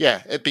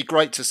 Yeah, it'd be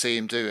great to see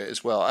him do it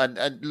as well.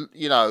 And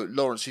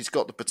Lawrence, he's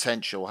got the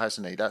potential,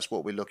 hasn't he? That's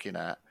what we're looking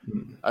at.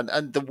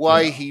 And the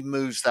way he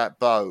moves that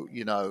boat,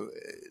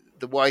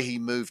 the way he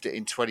moved it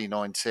in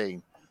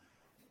 2019,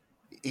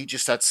 he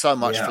just had so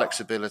much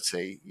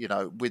flexibility,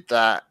 with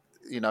that.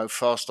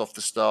 fast off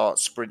the start,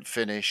 sprint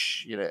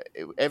finish.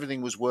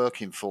 Everything was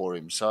working for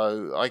him.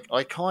 So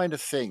I kind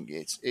of think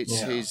it's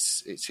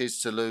his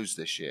to lose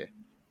this year.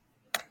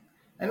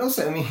 And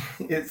also, I mean,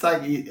 it's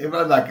like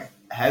everyone like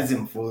has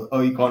him for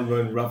he can't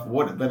row in rough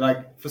water, but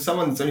like for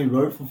someone that's only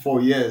rowed for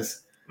 4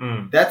 years,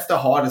 that's the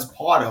hardest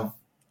part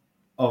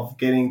of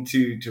getting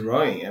to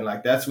rowing, and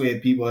like that's where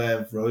people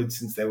have rowed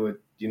since they were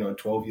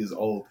 12 years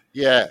old.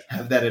 Yeah,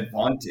 have that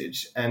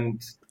advantage,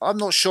 and I'm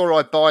not sure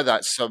I buy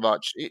that so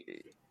much.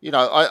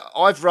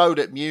 I've rowed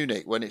at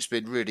Munich when it's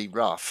been really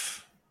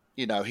rough.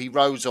 He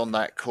rows on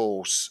that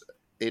course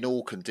in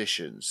all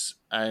conditions,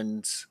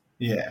 and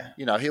yeah,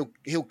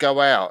 he'll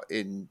go out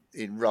in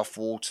rough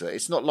water.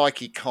 It's not like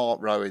he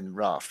can't row in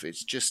rough.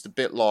 It's just a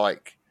bit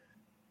like,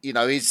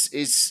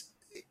 his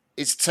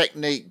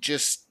technique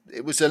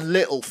it was a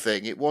little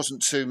thing. It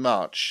wasn't too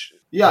much.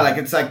 Yeah, like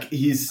it's like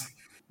he's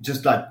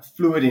just like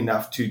fluid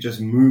enough to just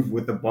move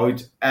with the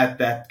boat at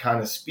that kind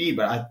of speed.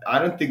 But I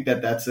don't think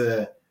that's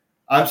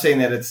I'm saying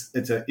that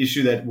it's an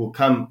issue that will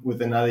come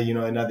with another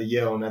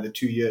year or another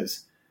 2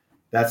 years.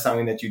 That's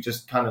something that you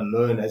just kind of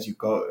learn as you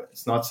go.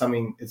 It's not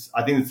something.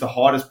 I think it's the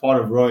hardest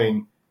part of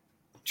rowing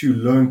to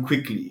learn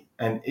quickly,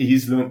 and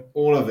he's learned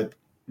all of it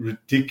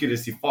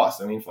ridiculously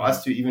fast. I mean, for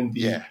us to even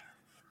be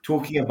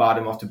talking about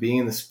him after being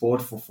in the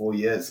sport for 4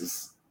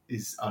 years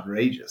is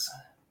outrageous.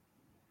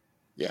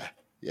 Yeah,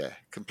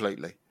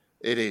 completely.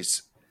 It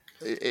is.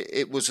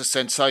 It was a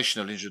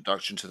sensational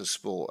introduction to the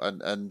sport,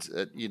 and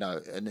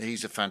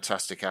he's a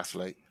fantastic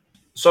athlete.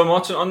 So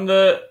Martin,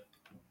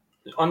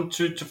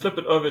 to flip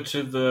it over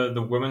to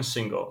the women's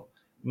single.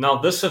 Now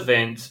this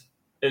event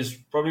is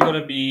probably going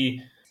to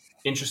be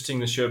interesting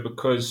this year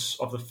because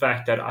of the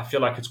fact that I feel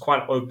like it's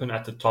quite open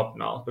at the top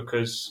now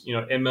because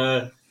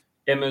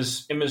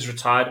Emma's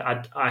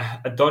retired.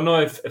 I don't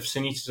know if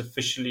Sunita's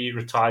officially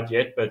retired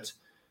yet, but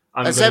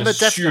I'm Has going to Emma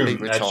definitely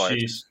assume that retired?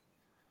 she's.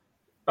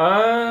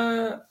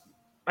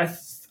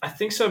 I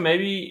think so.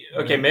 Maybe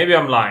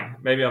I'm lying.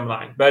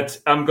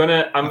 But I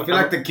feel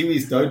like the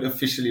Kiwis don't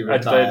officially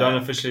retire. They don't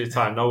officially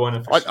retire. No one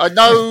officially. I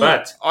know.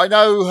 But I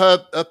know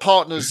her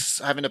partner's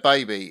having a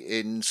baby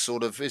in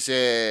sort of, is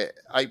it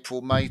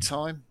April, May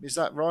time? Is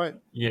that right?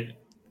 yeah.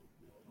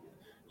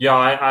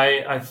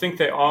 I think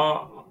they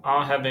are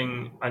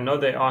having. I know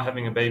they are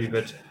having a baby,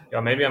 but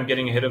maybe I'm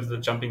getting ahead of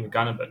jumping the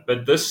gun a bit.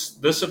 But this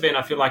event,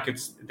 I feel like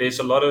there's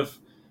a lot of.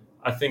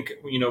 I think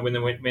when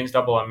the men's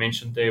double, I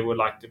mentioned they were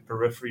like the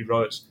periphery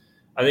rows.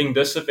 I think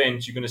this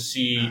event you're going to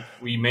see.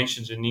 We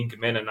mentioned Janine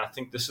Gemelin. I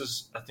think this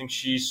is going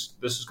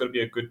to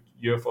be a good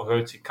year for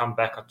her to come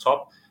back on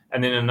top.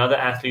 And then another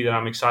athlete that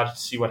I'm excited to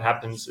see what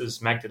happens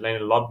is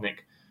Magdalena Lobnik,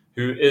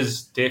 who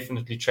is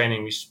definitely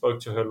training. We spoke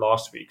to her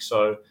last week,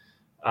 so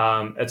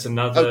it's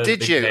another. Oh,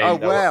 did big you? name Oh,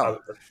 wow.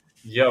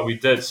 Yeah, we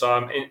did. So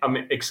I'm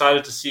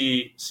excited to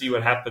see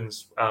what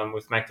happens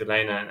with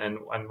Magdalena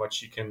and what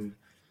she can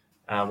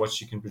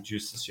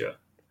produce this year.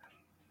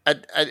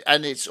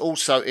 And it's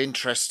also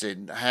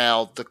interesting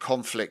how the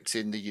conflict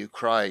in the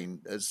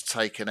Ukraine has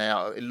taken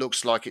out. It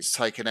looks like it's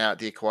taken out of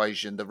the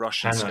equation the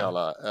Russian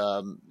sculler,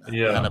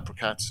 Hannah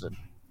Prokatsin.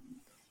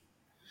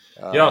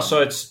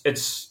 So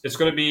it's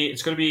going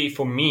to be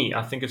for me.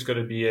 I think it's going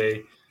to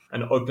be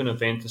an open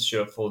event this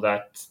year for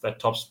that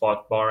top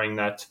spot, barring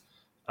that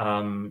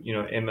Emma,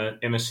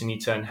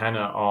 Sunita, and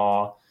Hannah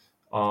are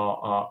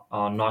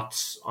not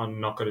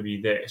going to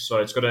be there. So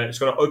it's going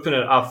to open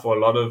it up for a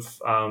lot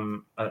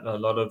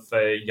of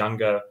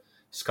younger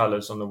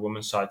scullers on the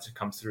women's side to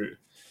come through.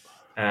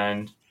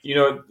 And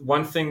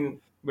one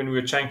thing when we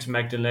were chatting to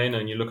Magdalena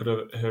and you look at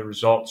her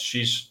results,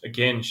 she's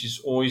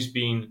always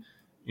been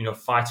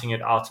fighting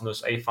it out in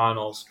those A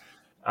finals,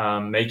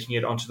 making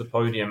it onto the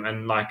podium,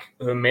 and like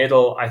her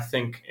medal, I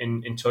think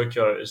in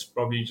Tokyo is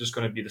probably just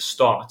going to be the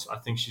start. I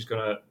think she's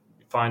going to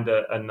find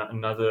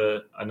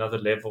another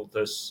level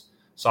this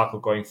cycle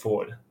going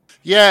forward.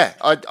 Yeah,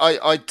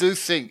 I do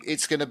think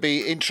it's going to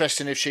be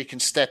interesting if she can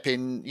step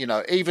in.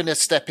 Even a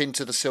step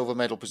into the silver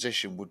medal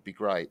position would be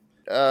great.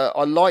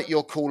 I like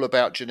your call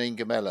about Janine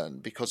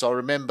Gemelin because I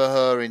remember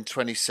her in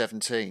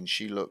 2017.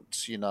 She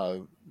looked,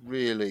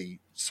 really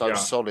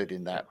solid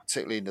in that,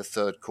 particularly in the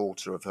third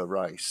quarter of her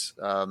race.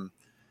 And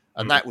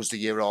that was the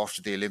year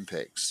after the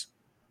Olympics.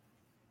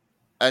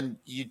 And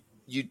you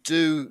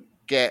do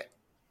get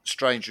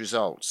strange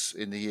results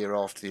in the year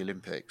after the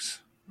Olympics.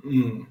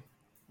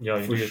 Yeah,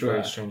 you do get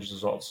very strange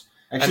results.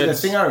 Actually, the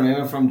thing I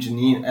remember from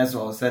Janine as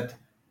well is that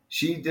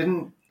she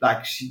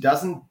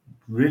doesn't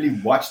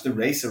really watch the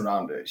race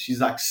around her.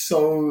 She's like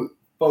so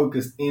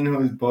focused in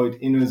her boat,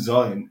 in her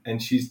zone, and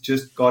she's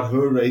just got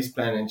her race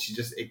plan and she's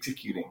just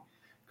executing.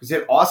 Because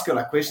they'd ask her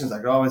like questions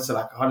like, "Oh, so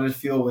like, how did it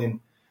feel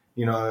when,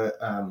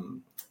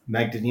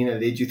 Magdalena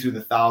led you through the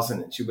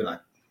 1,000?" And she'd be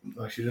like,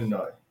 "Oh, she didn't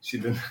know. She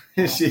didn't.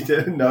 She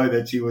didn't know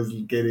that she was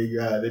getting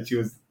that she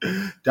was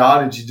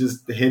down, and she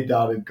just head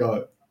down and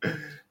go."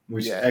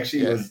 Which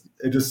was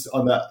just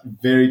on that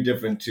very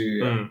different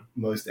to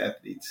most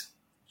athletes.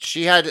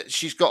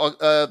 She's got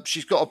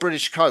a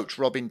British coach,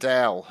 Robin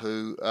Dow,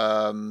 who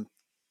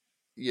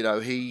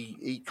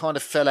he kind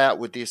of fell out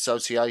with the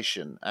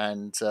association,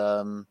 and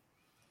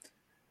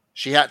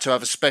she had to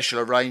have a special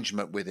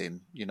arrangement with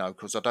him,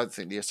 because I don't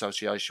think the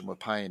association were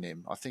paying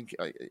him. I think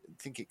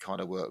it kind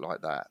of worked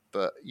like that.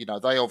 But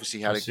they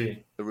obviously had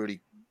a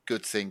really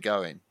good thing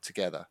going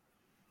together.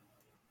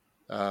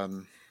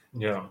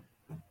 Yeah.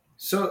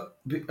 So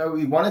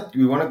we want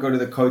to go to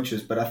the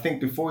coaches, but I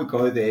think before we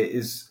go there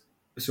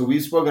so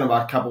we've spoken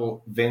about a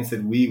couple events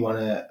that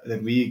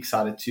we're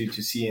excited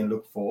to see and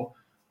look for.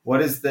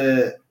 What is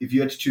if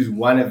you had to choose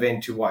one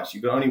event to watch,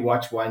 you can only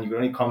watch one, you can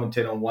only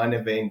commentate on one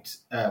event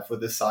for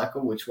this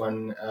cycle, which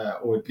one,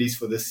 or at least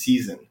for this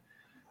season,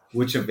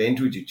 which event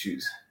would you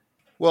choose?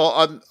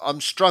 Well, I'm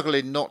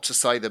struggling not to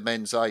say the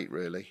men's 8,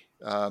 really.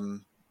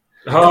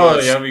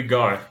 Here we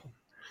go.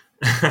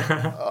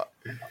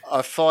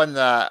 I find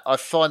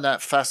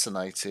that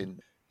fascinating,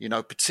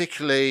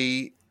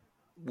 particularly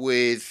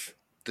with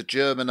the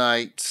German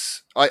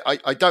 8.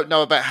 I don't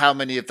know about how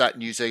many of that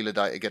New Zealand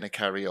 8 are going to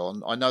carry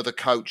on. I know the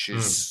coach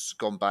has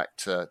gone back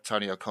to,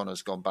 Tony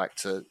O'Connor's gone back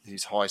to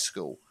his high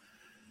school.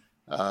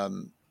 I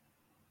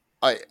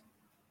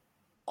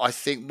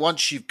think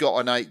once you've got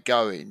an 8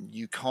 going,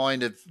 you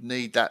kind of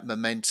need that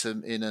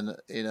momentum in a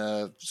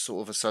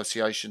sort of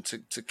association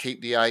to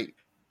keep the 8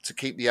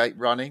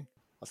 running.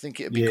 I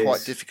think it'd be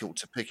quite difficult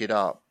to pick it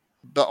up.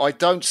 But I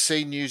don't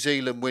see New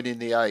Zealand winning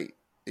the 8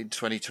 in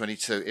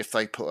 2022 if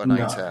they put an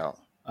 8 out.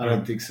 I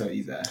don't think so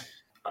either.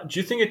 Do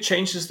you think it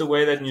changes the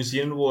way that New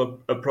Zealand will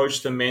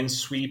approach the men's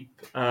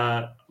sweep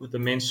with the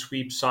men's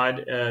sweep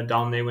side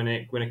down there when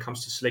it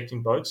comes to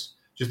selecting boats?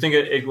 Do you think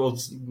it will,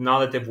 now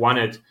that they've won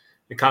it,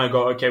 they kind of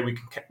go, okay,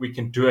 we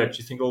can do it? Do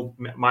you think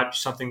it might be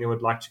something they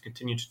would like to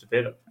continue to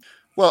develop?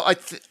 Well,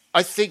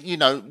 I think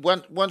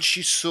once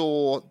you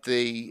saw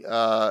the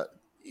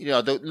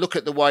look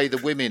at the way the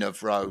women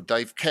have rowed,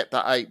 they've kept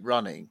that 8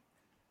 running,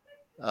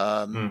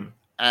 and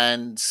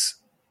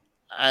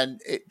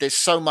there's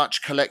so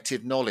much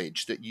collective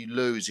knowledge that you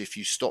lose if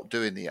you stop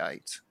doing the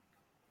 8,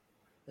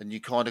 and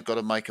you kind of got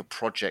to make a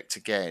project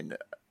again.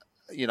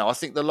 I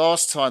think the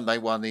last time they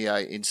won the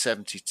 8 in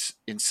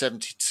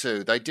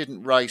 72, they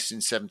didn't race in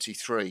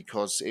 73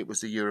 because it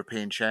was the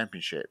European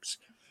Championships.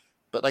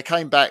 But they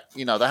came back,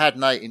 they had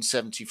an 8 in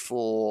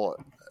 74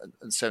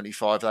 and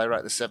 75. They were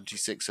at the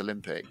 76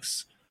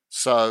 Olympics.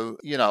 So,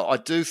 I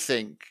do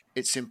think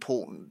it's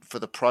important for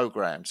the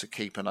program to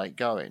keep an 8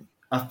 going.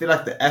 I feel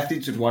like the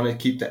athletes would want to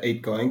keep the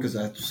 8 going because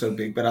that's so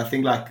big. But I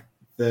think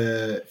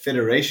the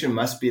federation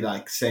must be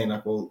saying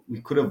well, we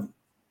could have,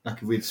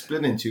 if we'd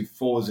split into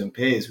 4s and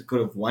pairs, we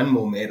could have won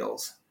more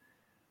medals.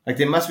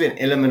 There must be an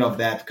element of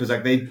that because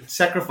they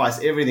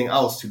sacrifice everything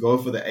else to go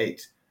for the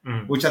 8,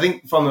 which I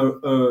think from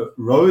a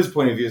row's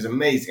point of view is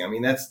amazing. I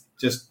mean, that's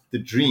just the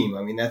dream.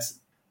 I mean, that's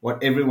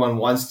what everyone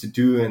wants to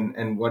do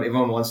and what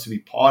everyone wants to be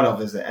part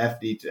of as an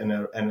athlete and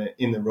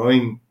in the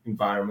rowing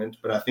environment.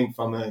 But I think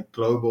from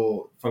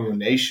your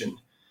nation,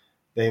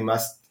 I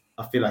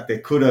feel like they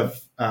could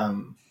have,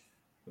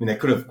 they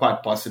could have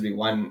quite possibly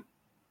won,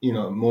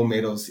 more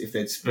medals if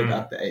they'd split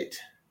up the 8.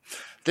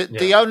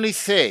 The only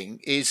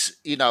thing is,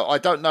 I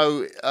don't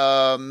know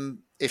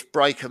if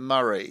Brake and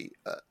Murray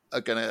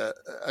are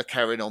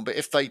carrying on, but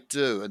if they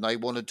do and they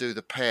want to do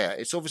the pair,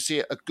 it's obviously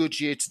a good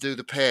year to do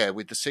the pair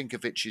with the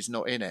Sinkovic's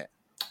not in it.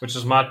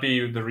 Which might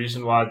be the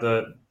reason why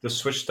the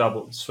Swiss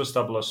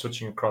double are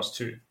switching across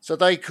too. So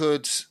they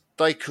could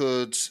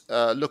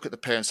look at the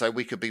pair and say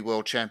we could be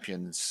world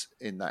champions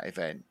in that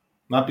event.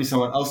 Might be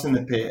someone else in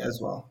the pair as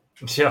well.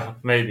 Yeah,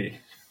 maybe.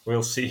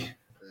 We'll see.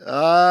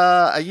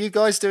 Are you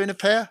guys doing a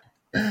pair?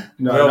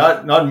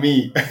 No, not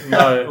me.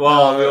 No,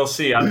 well, we'll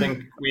see. I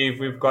think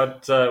we've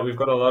got a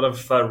lot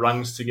of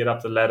rungs to get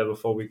up the ladder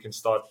before we can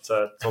start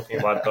talking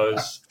about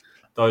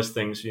those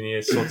things. We need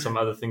to sort some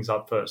other things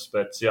out first.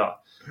 But yeah,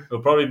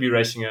 we'll probably be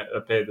racing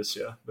a pair this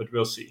year, but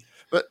we'll see.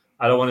 But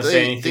I don't want to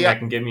say anything that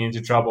can get me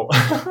into trouble.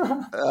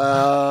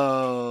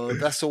 Oh,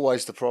 that's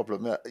always the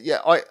problem.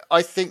 Yeah,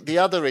 I think the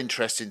other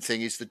interesting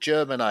thing is the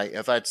German 8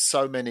 have had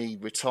so many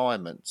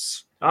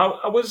retirements.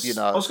 I was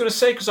going to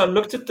say, because I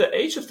looked at the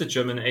age of the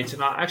German 8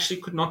 and I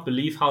actually could not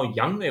believe how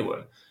young they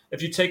were.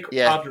 If you take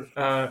out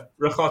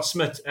Richard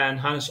Smith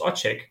and Hannes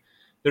Ocek,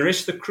 the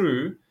rest of the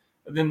crew,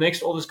 the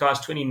next oldest guy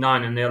is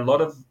 29, and there are a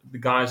lot of the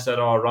guys that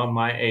are around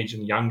my age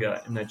and younger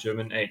in that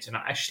German 8. And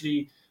I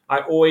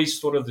always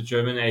thought of the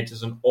German 8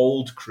 as an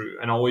old crew,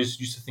 and I always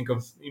used to think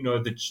of,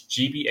 the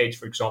GB8,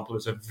 for example,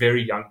 as a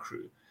very young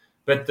crew.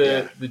 But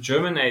the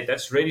German 8,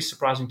 that's really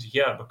surprising to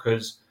hear,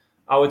 because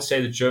I would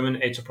say the German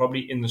 8 are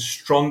probably in the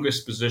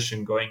strongest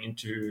position going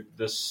into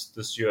this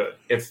year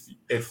if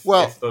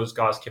those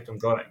guys kept them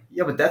going.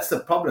 Yeah, but that's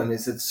the problem.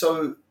 It's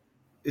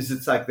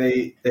like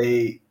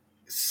they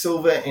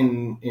silver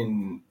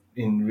in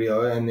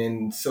Rio and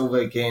then silver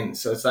again.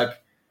 So it's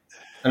like,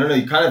 I don't know,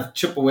 you kind of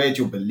chip away at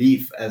your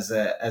belief as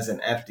an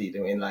athlete.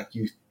 I mean, I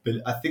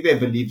think they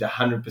believed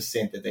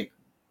 100% that they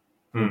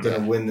were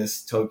going to win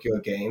this Tokyo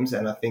Games,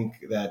 and I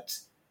think that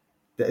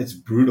it's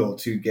brutal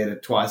to get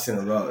it twice in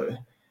a row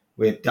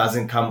where it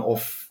doesn't come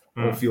off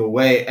off your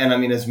way. And I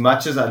mean, as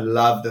much as I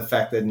love the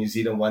fact that New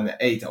Zealand won the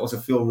 8, I also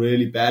feel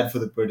really bad for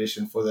the British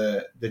and for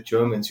the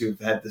Germans who have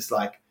had this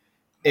like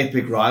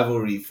epic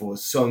rivalry for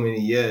so many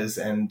years,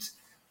 and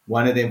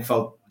one of them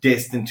felt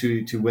destined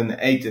to win the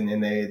 8, and then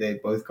they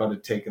both got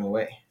it taken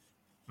away.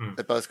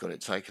 They both got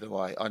it taken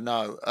away. I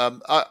know.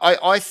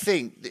 I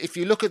think if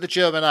you look at the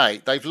German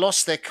 8, they've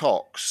lost their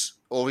Cox,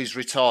 or he's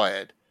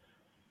retired.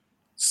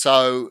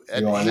 So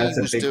and he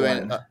was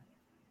doing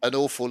an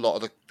awful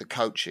lot of the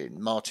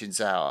coaching, Martin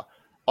Zauer.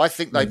 I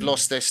think they've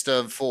lost their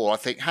stern 4. I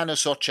think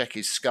Hannes Ocek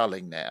is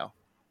sculling now.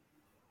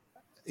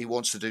 He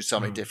wants to do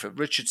something different.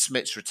 Richard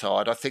Smith's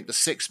retired. I think the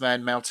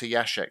 6-man Malte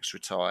Jacek's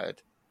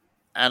retired.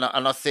 And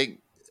I think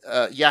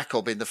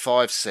Jakob in the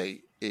 5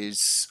 seat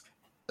has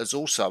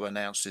also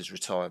announced his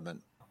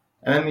retirement.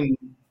 And I mean,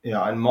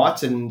 and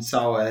Martin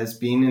Sauer has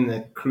been in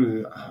the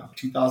crew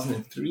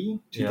 2003,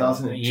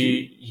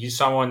 2002. He's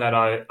someone that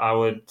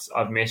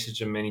I've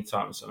messaged him many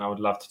times, and I would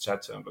love to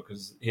chat to him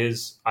because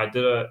I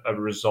did a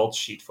results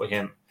sheet for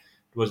him.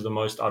 It was the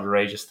most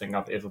outrageous thing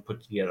I've ever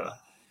put together.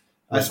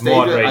 I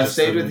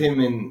stayed with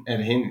him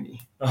at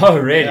Henley. Oh,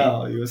 really?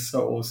 Yeah, he was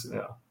so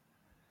awesome.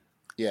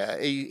 Yeah,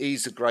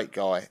 he's a great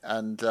guy,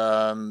 and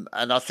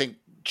I think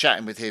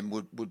chatting with him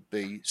would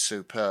be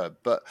superb.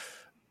 But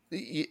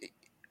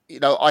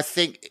I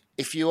think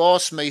if you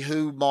ask me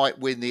who might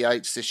win the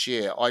 8s this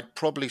year, I'd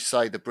probably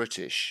say the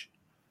British.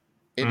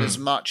 In as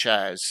much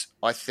as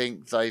I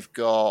think they've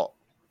got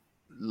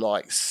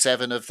like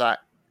 7 of that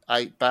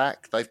 8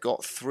 back, they've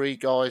got 3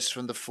 guys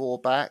from the 4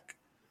 back.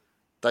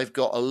 They've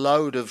got a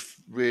load of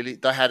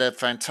they had a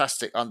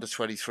fantastic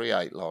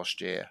under-23 8 last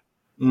year.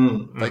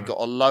 They've got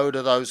a load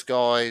of those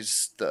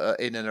guys that are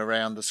in and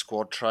around the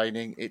squad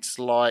training. It's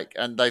like,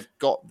 and they've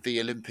got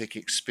the Olympic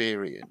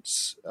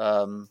experience.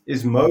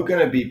 Is Mo going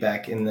to be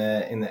back in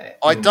the?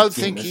 I don't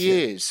think he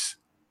is.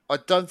 I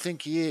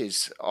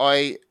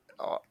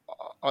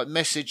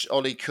messaged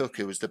Ollie Cook,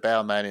 who was the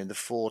bowman in the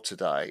 4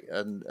 today,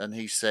 and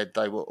he said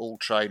they were all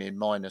training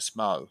minus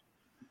Mo.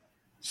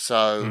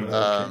 So,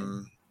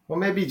 okay. Well,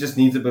 maybe he just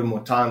needs a bit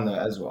more time though,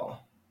 as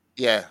well.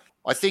 Yeah,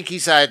 I think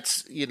he's had,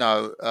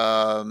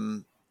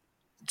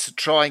 to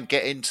try and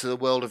get into the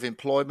world of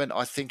employment.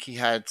 I think he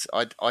had.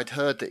 I'd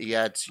heard that he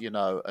had,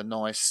 a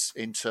nice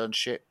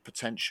internship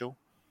potential.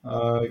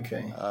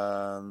 Okay.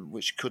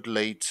 Which could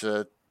lead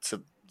to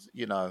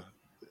a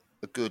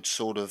good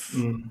sort of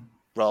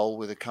role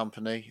with a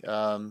company.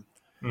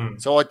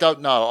 So I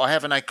don't know. I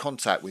haven't had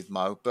contact with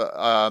Mo, but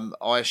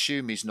I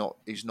assume he's not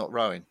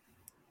rowing.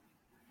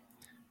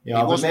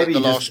 Yeah, but maybe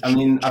just. I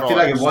mean, I feel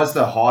like it was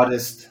the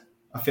hardest.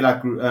 I feel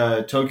like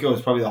Tokyo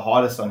was probably the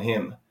hardest on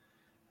him,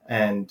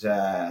 and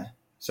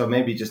so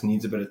maybe he just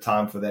needs a bit of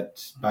time for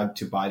that bug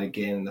to bite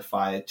again and the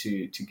fire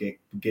to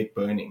get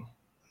burning.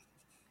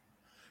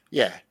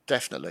 Yeah,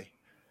 definitely.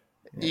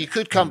 Yeah. You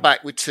could come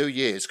back with 2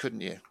 years,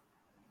 couldn't you?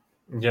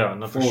 Yeah,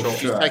 no, for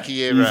sure. You take a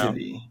year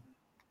easily. Out,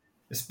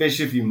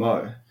 especially if you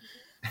mow.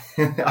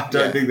 I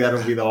don't think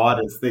that'll be the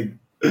hardest thing.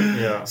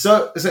 Yeah.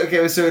 So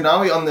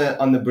now we're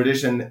on the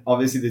British, and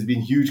obviously there's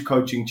been huge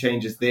coaching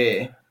changes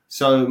there.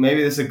 So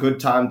maybe this is a good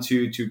time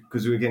to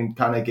because we can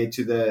kind of get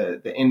to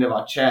the end of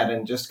our chat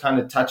and just kind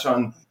of touch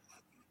on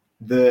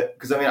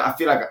because I mean I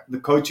feel like the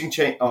coaching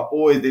change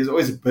there's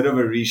always a bit of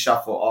a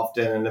reshuffle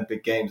after an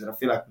Olympic Games, and I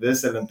feel like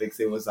this Olympics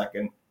there was like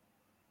an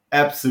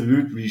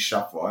absolute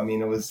reshuffle. I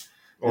mean it was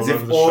as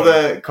if all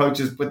the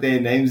coaches put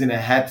their names in a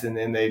hat and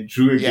then they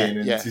drew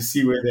again to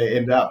see where they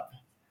end up.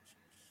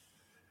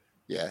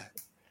 Yeah.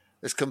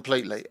 It's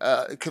completely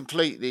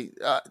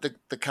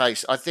the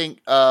case. I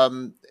think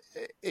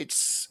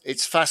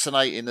it's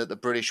fascinating that the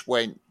British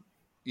went,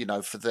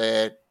 for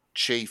their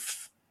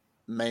chief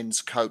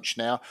men's coach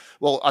now.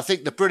 Well, I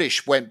think the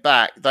British went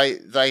back.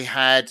 They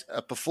had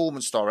a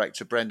performance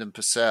director, Brendan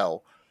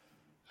Purcell,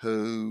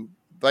 who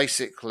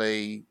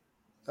basically,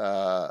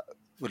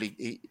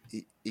 he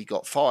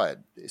got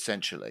fired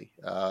essentially.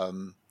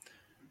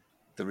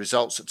 The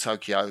results at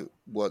Tokyo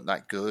weren't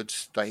that good.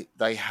 They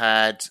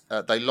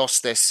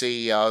lost their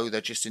CEO. They're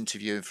just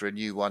interviewing for a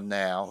new one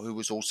now, who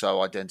was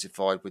also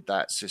identified with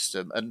that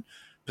system. And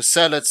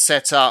Purcell had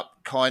set up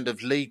kind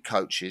of lead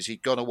coaches.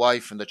 He'd gone away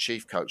from the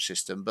chief coach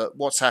system. But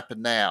what's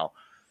happened now?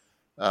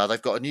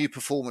 They've got a new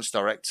performance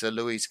director,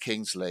 Louise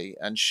Kingsley,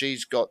 and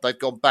they've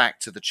gone back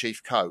to the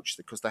chief coach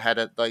because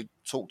they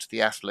talked to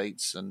the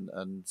athletes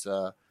and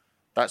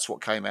that's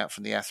what came out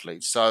from the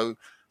athletes. So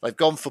they've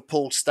gone for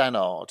Paul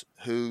Stannard,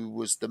 who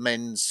was the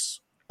men's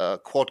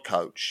quad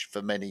coach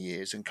for many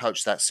years and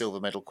coached that silver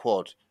medal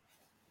quad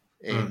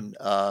in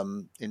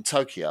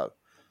Tokyo.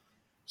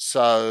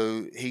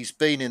 So he's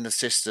been in the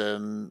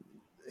system.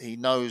 He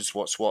knows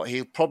what's what.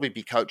 He'll probably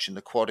be coaching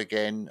the quad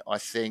again. I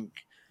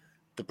think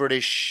the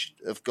British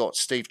have got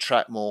Steve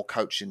Trapmore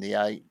coaching the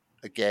 8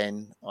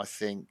 again. I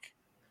think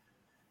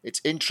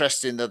it's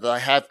interesting that they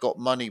have got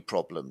money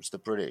problems, the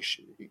British,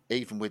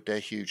 even with their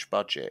huge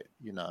budget,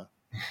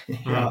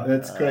 Yeah,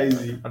 that's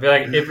crazy. I feel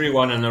like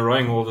everyone in the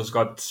rowing world has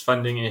got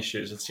funding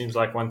issues. It seems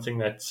like one thing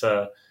that's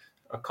a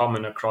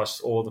common across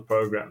all the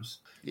programs.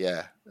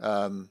 Yeah.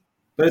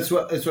 But it's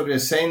what we're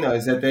saying though,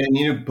 is that they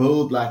need to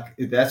build, like,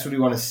 if that's what we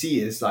want to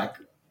see, is like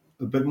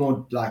a bit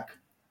more, like,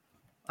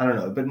 I don't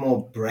know, a bit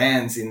more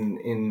brands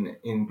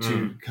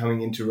into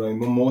coming into rowing,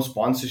 more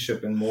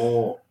sponsorship and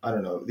more, I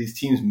don't know, these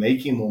teams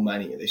making more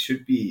money. There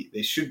should be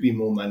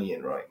more money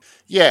in rowing.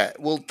 Yeah,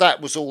 well,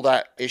 that was all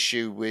that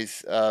issue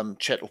with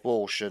Chettle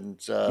Walsh and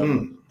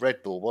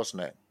Red Bull,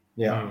 wasn't it?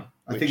 Yeah,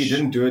 I think he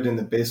didn't do it in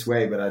the best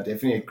way, but I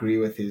definitely agree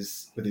with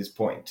his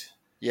point.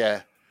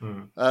 Yeah,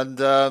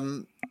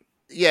 and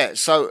yeah,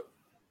 so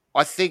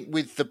I think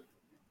with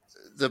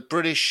the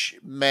British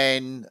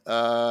men,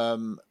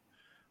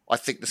 I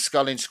think the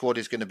sculling squad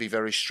is going to be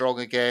very strong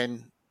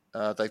again.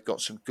 They've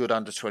got some good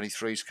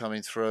under-23s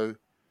coming through.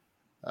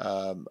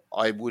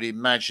 I would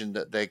imagine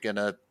that they're going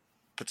to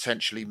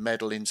potentially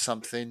medal in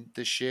something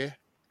this year.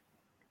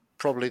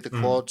 Probably the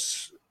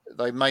quads.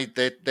 They made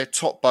their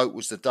top boat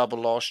was the double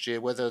last year.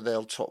 Whether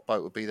their top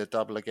boat will be the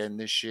double again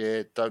this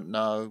year, don't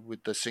know.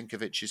 With the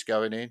Sinkovics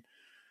going in,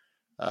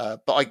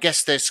 but I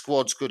guess their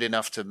squad's good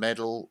enough to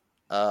medal.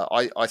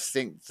 I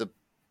think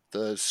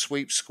the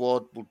sweep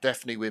squad will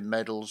definitely win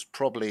medals,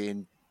 probably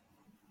in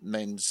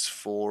men's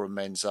 4 and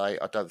men's 8.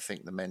 I don't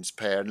think the men's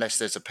pair, unless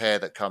there's a pair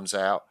that comes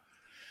out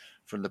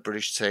from the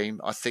British team.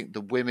 I think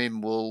the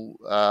women will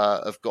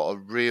have got a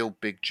real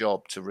big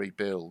job to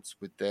rebuild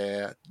with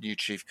their new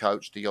chief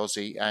coach, the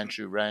Aussie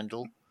Andrew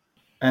Randall.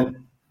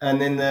 And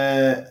then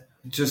I'm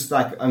just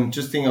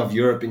thinking of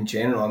Europe in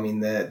general. I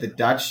mean, the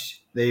Dutch,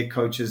 their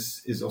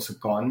coaches is also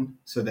gone,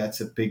 so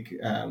that's a big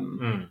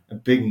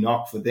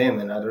knock for them.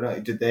 And I don't know,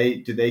 did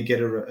they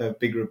get a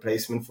big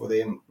replacement for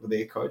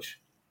their coach?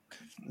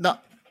 No,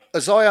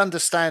 as I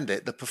understand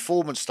it, the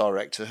performance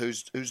director,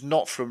 who's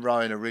not from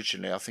rowing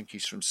originally, I think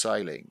he's from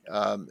sailing.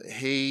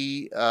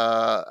 He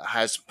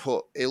has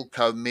put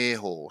Ilko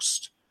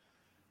Meerhorst,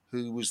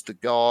 who was the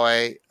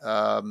guy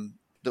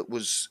that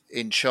was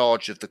in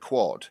charge of the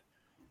quad.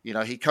 You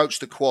know, he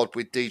coached the quad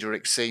with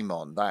Diederik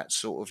Simon, that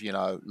sort of,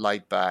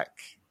 laid back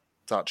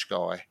Dutch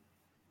guy.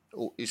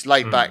 He's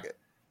laid back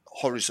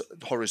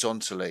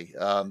horizontally.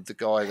 The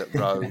guy that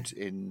rowed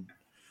in,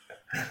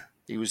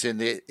 he was in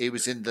the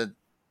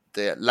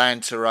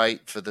Atlanta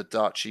 8 for the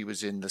Dutch. He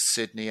was in the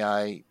Sydney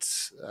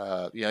 8.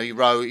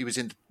 He was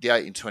in the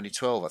 8 in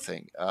 2012, I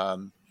think. I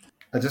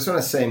just want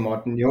to say,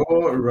 Martin,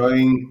 your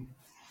rowing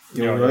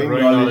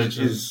knowledge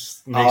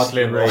is next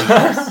level.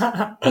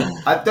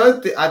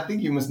 I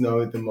think you must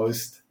know the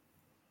most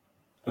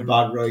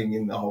about rowing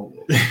in the whole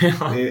world.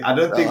 I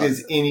don't think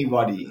there's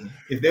anybody.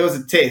 If there was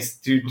a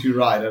test to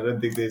ride, I don't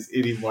think there's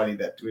anybody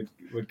that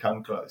would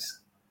come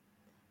close.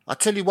 I'll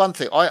tell you one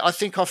thing. I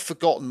think I've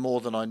forgotten more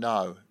than I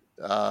know.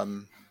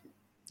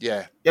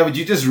 Yeah, but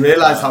you just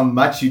realize how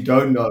much you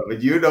don't know.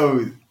 But you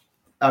know,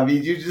 I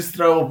mean, you just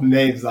throw up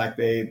names like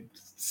they're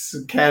so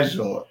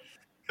casual.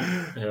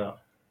 Yeah.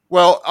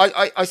 Well,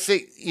 I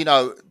think,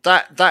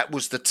 that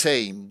was the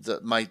team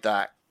that made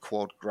that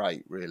quad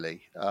great,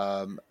 really.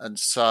 And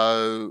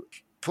so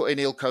putting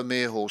Ilko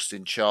Meerhorst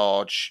in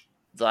charge,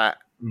 that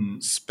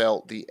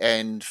spelt the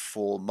end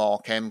for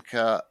Mark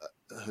Emke,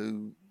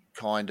 who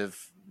kind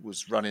of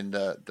was running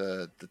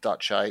the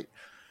Dutch 8.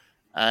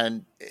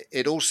 And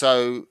it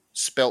also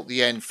spelt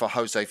the end for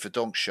Jose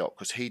Verdonschot,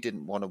 because he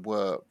didn't want to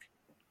work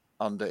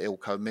under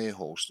Ilko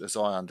Meerhorst, as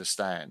I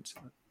understand.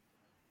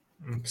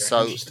 Okay,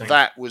 so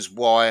that was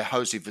why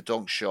Jose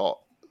Verdonschot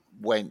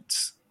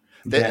went.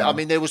 I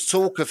mean, there was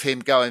talk of him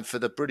going for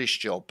the British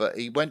job, but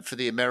he went for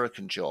the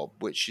American job,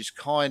 which is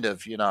kind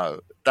of,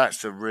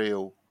 that's a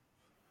really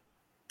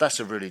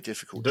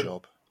difficult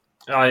job.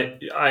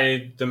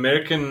 The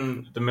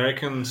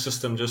American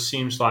system just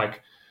seems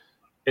like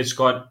it's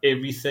got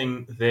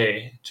everything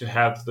there to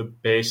have the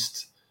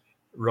best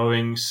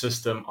rowing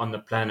system on the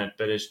planet,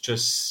 but it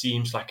just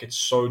seems like it's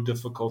so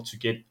difficult to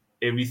get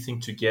everything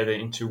together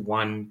into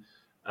one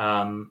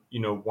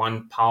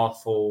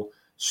powerful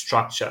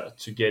structure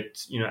to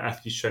get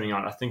athletes turning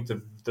out. I think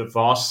the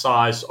vast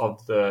size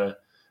of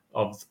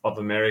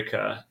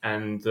America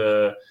and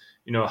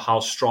how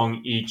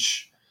strong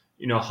each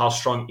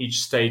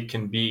state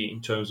can be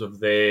in terms of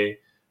their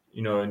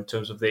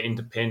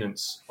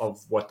independence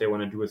of what they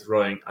want to do with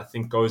rowing, I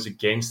think goes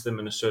against them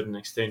in a certain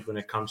extent when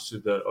it comes to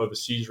the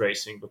overseas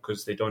racing,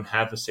 because they don't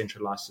have a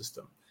centralized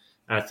system.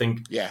 And I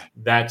think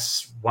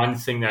that's one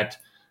thing that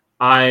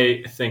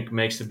I think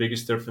makes the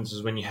biggest difference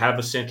is when you have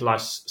a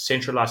centralized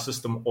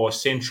system or a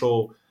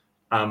central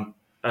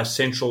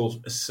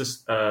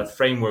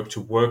framework to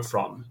work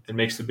from. It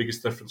makes the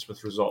biggest difference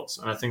with results.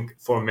 And I think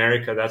for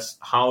America, that's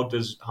how do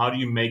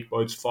you make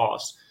boats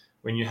fast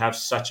when you have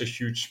such a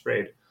huge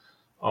spread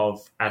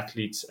of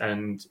athletes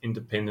and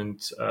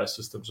independent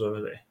systems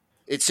over there.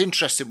 It's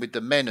interesting with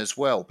the men as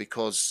well,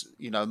 because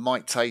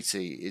Mike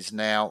Tatey is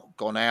now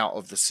gone out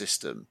of the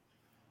system,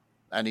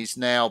 and he's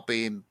now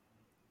being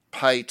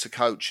paid to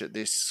coach at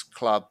this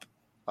club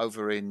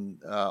over in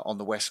on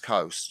the West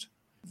Coast.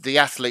 The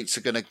athletes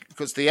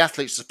because the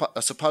athletes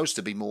are supposed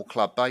to be more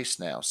club based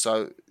now,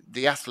 so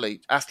the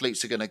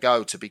athletes are going to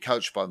go to be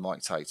coached by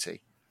Mike Tatey.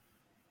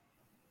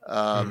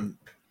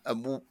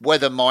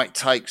 whether Mike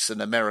takes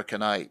an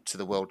American 8 to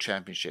the World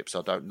Championships,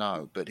 I don't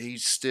know. But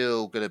he's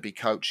still going to be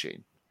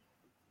coaching.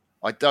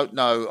 I don't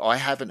know. I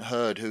haven't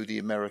heard who the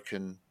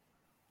American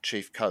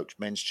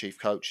men's chief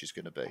coach is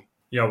going to be.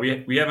 Yeah,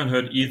 we haven't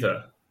heard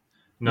either.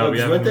 No,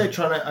 because weren't they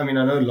trying to? I mean,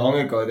 I know long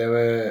ago they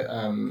were.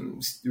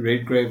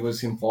 Redgrave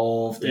was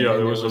involved. And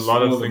there was a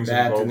lot of things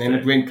involved, and then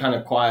it went kind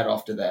of quiet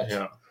after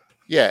that.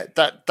 Yeah.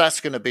 That's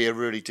going to be a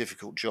really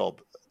difficult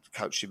job, to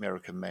coach the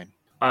American men.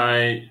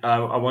 I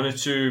wanted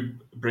to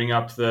bring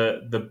up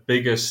the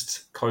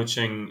biggest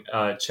coaching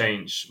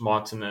change,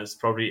 Martin, as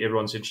probably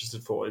everyone's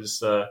interested for,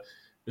 is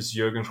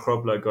Jürgen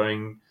Grobler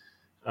going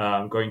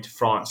to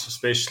France,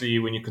 especially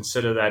when you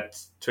consider that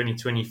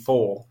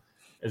 2024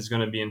 is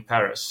going to be in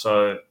Paris.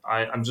 So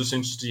I'm just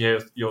interested to hear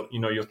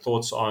your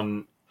thoughts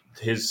on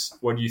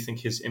what do you think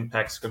his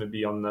impact is going to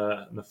be on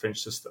the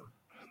French system?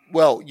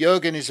 Well,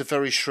 Jürgen is a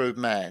very shrewd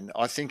man.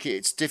 I think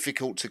it's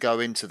difficult to go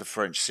into the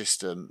French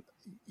system.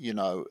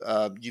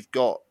 You've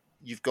got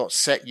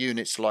set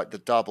units like the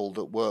double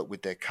that work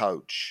with their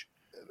coach.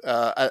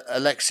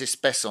 Alexis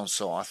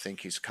Besançon, I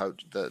think, is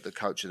the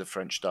coach of the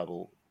French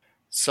double.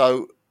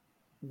 So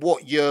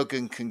what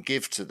Jürgen can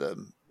give to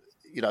them,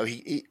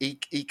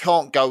 he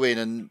can't go in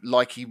and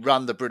like he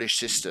run the British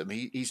system.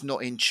 He's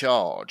not in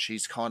charge.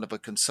 He's kind of a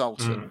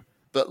consultant.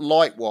 But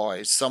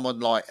likewise, someone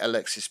like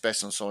Alexis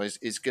Besançon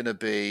is going to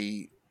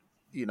be,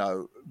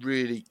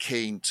 really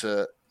keen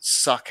to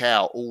suck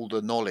out all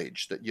the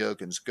knowledge that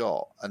Jürgen's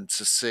got and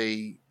to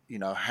see,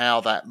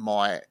 how that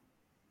might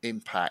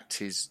impact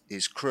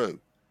his crew.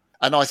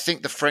 And I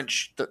think the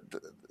French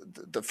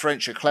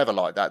are clever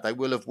like that. They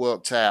will have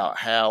worked out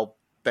how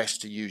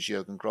best to use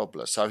Jürgen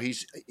Grobler. So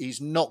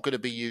he's not going to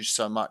be used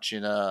so much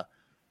in a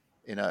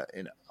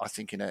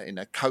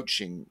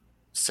coaching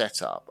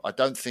setup. I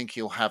don't think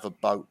he'll have a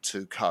boat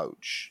to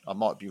coach. I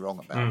might be wrong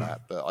about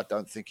that, but I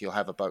don't think he'll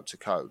have a boat to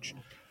coach.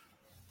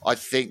 I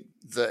think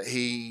that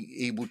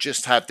he will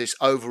just have this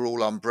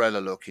overall umbrella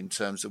look in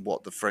terms of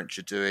what the French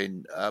are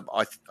doing.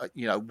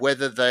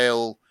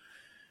 Whether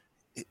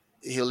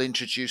he'll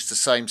introduce the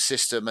same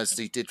system as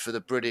he did for the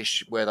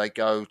British, where they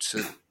go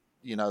to,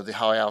 the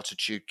high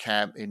altitude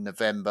camp in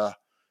November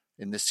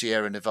in the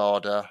Sierra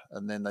Nevada,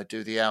 and then they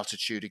do the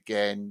altitude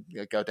again,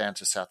 go down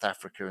to South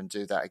Africa and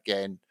do that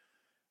again,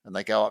 and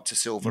they go up to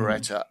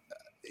Silveretta.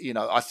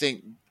 I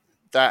think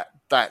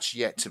that's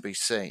yet to be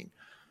seen,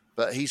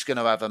 but he's going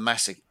to have a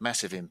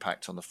massive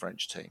impact on the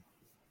French team.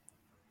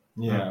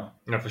 Yeah,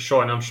 for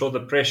sure. And I'm sure the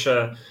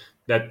pressure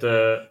that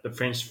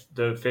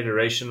the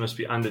federation must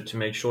be under to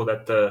make sure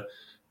that the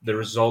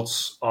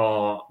results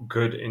are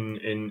good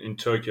in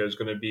Tokyo is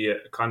going to be in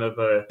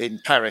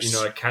Paris,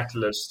 a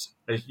catalyst.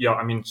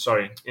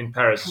 In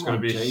Paris, it's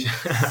going to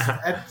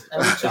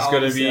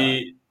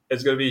be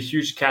it's going to be a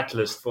huge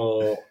catalyst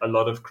for a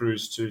lot of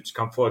crews to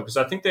come forward, because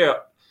I think there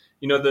are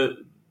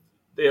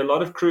a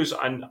lot of crews,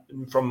 and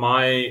from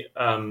my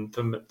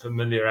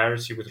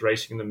familiarity with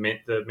racing the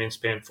men's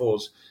pair and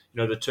fours,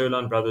 the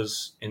Turlan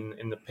brothers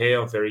in the pair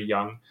are very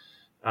young.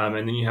 And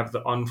then you have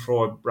the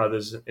Onfroy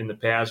brothers in the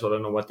pair as well. I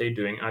don't know what they're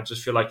doing. I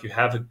just feel like you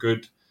have a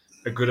good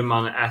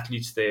amount of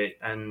athletes there.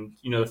 And,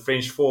 the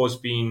French four has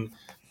been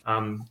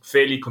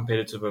fairly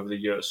competitive over the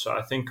years. So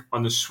I think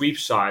on the sweep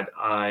side,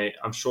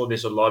 I'm sure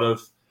there's a lot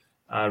of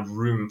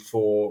room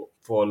for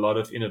a lot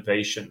of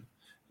innovation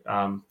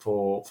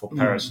for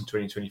Paris in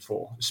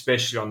 2024,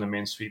 especially on the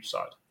men's sweep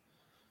side.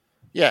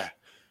 Yeah.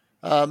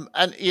 And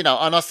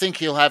I think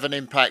he'll have an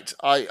impact.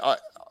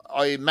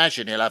 I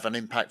imagine he'll have an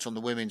impact on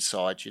the women's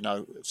side,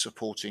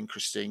 supporting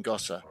Christine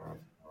Gosser,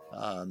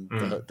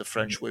 the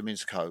French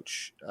women's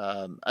coach.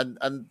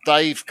 And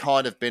they've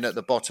kind of been at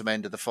the bottom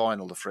end of the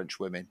final, the French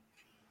women,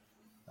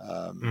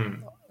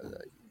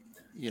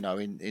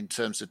 in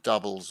terms of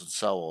doubles and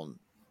so on.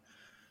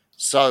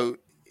 So,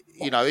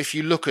 if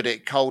you look at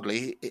it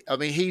coldly, I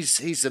mean,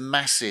 he's a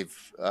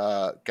massive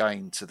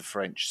gain to the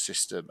French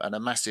system and a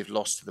massive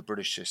loss to the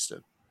British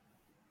system.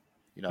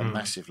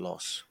 Massive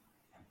loss.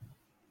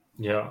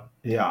 Yeah.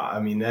 I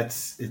mean,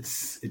 it's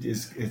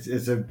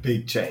a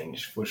big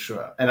change for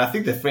sure. And I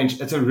think the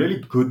French, it's a very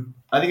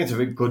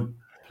good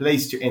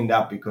place to end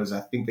up, because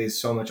I think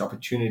there's so much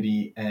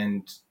opportunity,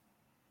 and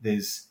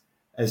there's,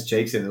 as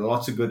Jake said, there are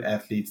lots of good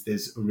athletes.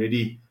 There's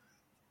already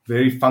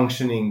very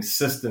functioning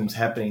systems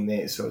happening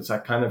there. So it's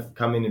like kind of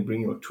come in and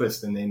bring your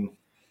twist, and then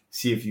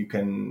see if you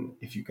can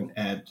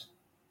add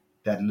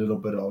that little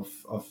bit of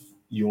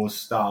your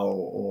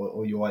style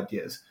or your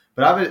ideas.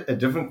 But I have a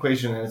different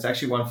question, and it's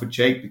actually one for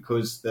Jake,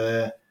 because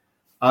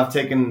I've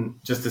taken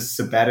just a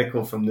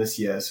sabbatical from this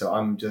year, so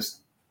I'm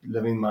just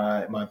living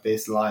my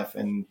best life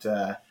and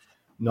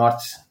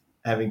not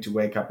having to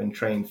wake up and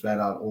train flat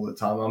out all the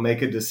time. I'll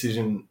make a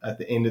decision at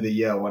the end of the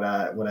year what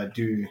I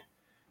do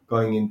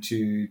going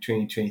into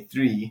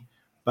 2023.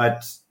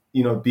 But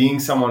being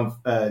someone,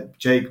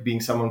 Jake, being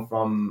someone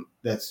from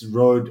that's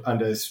rode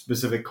under a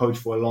specific coach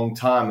for a long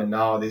time, and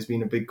now there's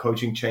been a big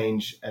coaching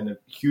change and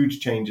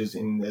huge changes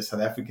in the South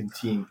African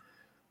team.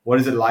 What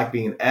is it like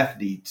being an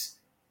athlete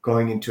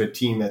going into a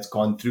team that's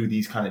gone through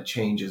these kind of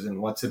changes,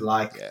 and what's it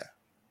like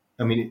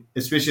I mean,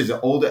 especially as an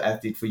older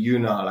athlete for you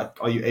now, like,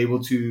 are you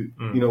able to,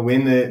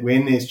 when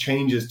there's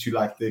changes to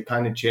like the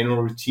kind of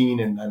general routine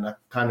and like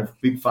kind of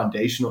big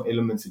foundational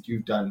elements that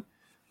you've done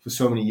for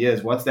so many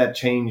years, what's that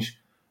change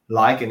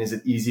like? And is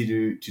it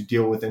easy to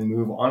deal with and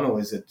move on, or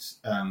is it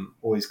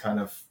always kind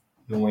of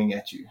gnawing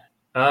at you?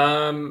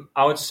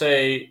 I would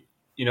say,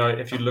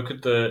 if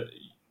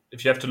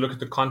you have to look at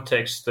the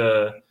context,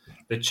 the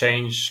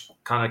change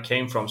kind of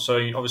came from. So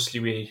obviously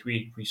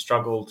we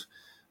struggled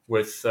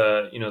with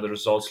the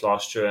results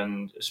last year,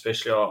 and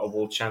especially our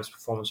world champs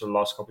performance over the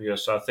last couple of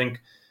years. So I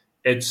think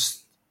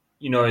it's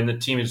in the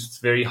team is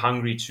very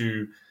hungry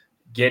to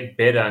get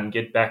better and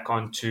get back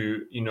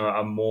onto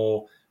a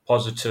more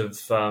positive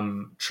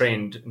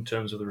trend in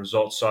terms of the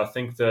results. So I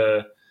think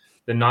the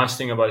nice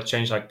thing about a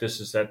change like this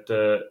is that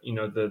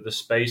the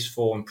space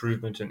for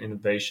improvement and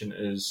innovation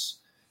is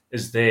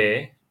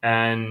there,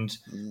 and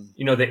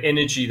the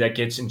energy that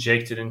gets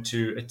injected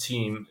into a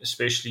team,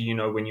 especially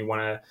when you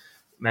want to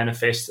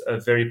manifest a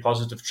very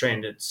positive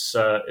trend, it's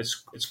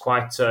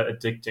quite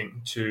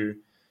addicting to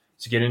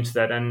get into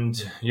that.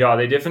 And yeah,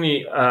 they're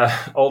definitely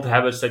old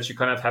habits that you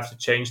kind of have to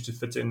change to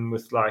fit in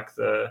with like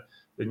the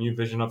new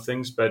vision of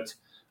things. But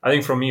I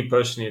think for me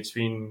personally, it's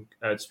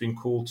been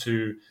cool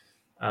to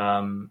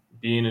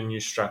be in a new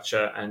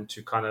structure and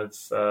to kind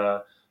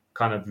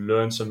of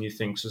learn some new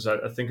things. Because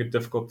I think a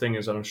difficult thing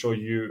is, and I'm sure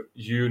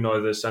you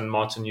know this, and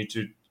Martin, you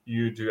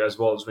do as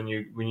well, is when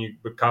you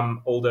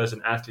become older as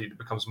an athlete, it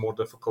becomes more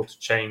difficult to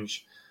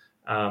change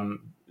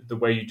the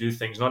way you do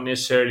things. Not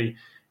necessarily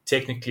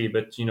technically,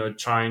 but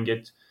try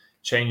and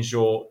change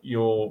your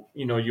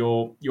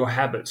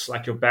habits,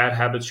 like your bad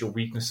habits, your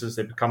weaknesses.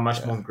 They become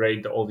much more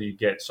ingrained the older you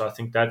get. So I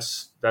think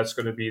that's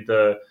going to be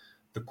the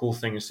cool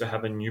thing, is to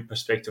have a new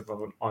perspective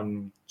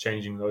on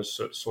changing those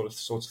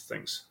sorts of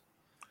things.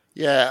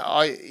 Yeah,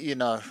 I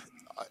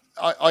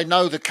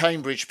know the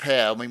Cambridge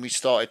pair. I mean, we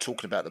started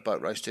talking about the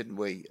boat race, didn't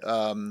we?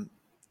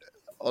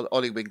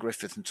 Ollie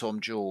Wynne-Griffith and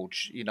Tom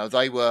George.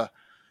 They were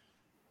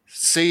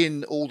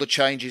seeing all the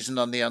changes and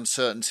on the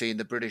uncertainty in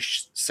the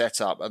British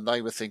setup, and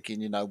they were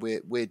thinking,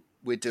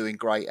 we're doing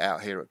great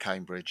out here at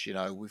Cambridge.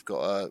 We've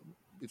got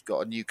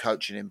a new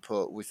coaching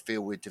input. We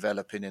feel we're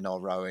developing in our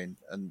rowing,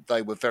 and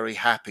they were very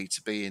happy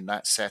to be in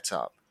that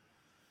setup.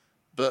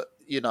 But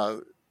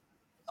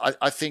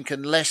I think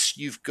unless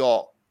you've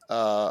got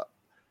a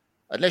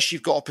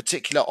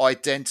particular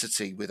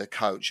identity with a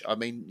coach, I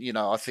mean,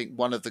 I think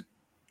one of the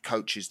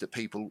coaches that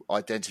people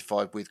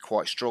identified with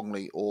quite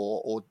strongly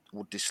or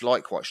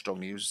dislike quite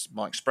strongly was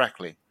Mike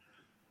Spracklin.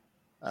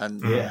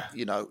 And,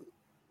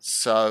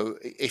 so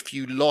if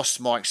you lost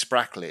Mike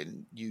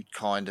Spracklin, you'd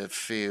kind of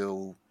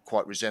feel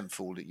quite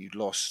resentful that you'd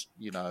lost,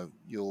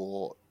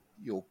 your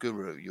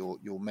guru,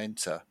 your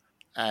mentor.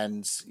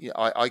 And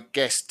I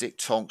guess Dick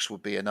Tonks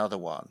would be another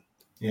one.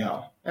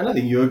 Yeah, and I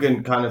think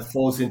Jurgen kind of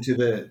falls into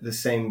the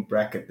same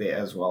bracket there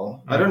as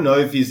well. I don't know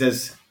if he's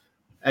as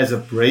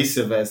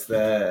abrasive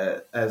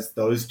as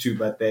those two,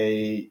 but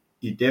he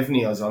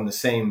definitely is on the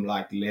same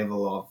like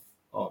level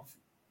of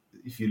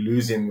if you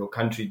lose him, your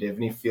country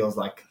definitely feels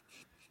like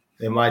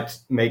they might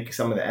make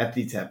some of the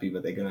athletes happy,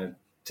 but they're going to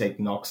take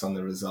knocks on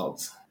the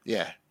results.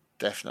 Yeah,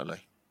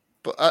 definitely.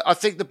 But I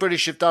think the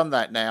British have done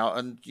that now,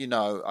 and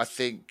I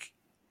think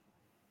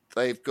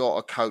they've got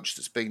a coach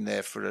that's been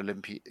there for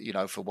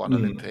for one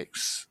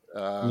Olympics.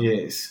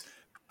 Yes.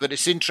 But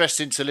it's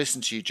interesting to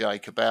listen to you,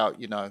 Jake, about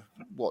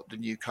what the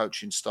new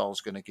coaching style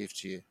is going to give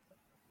to you.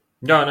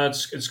 No,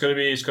 it's going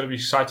to be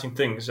exciting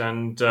things,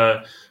 and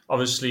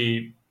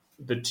obviously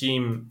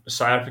the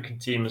South African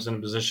team, is in a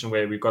position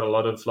where we've got a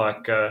lot of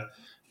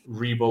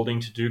rebuilding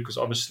to do, because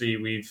obviously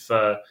we've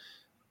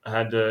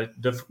had a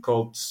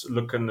difficult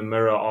look in the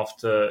mirror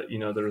after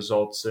the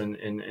results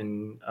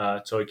in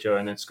Tokyo,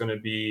 and it's going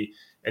to be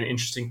an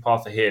interesting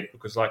path ahead,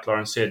 because like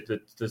Lauren said, the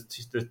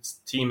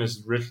team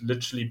has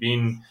literally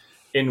been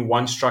in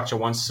one structure,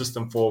 one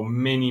system for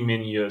many,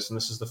 many years. And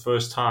this is the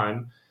first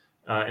time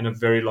in a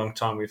very long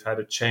time we've had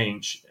a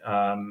change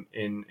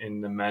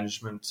in the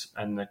management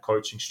and the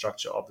coaching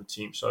structure of the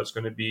team. So it's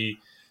going to be,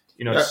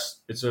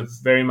 it's a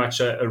very much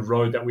a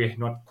road that we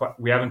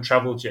haven't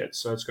traveled yet.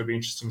 So it's going to be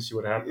interesting to see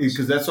what happens.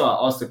 Because that's why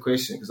I asked the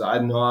question, because I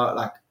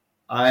know,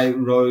 I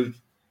rode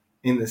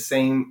in the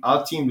same,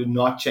 our team did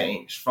not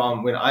change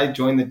from when I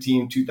joined the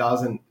team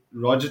 2000.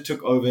 Roger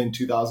took over in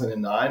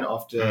 2009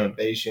 after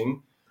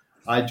Beijing.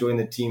 I joined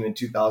the team in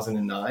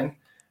 2009,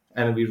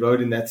 and we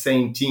rode in that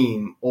same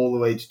team all the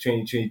way to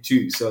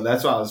 2022. So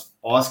that's why I was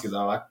asking.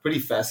 I'm pretty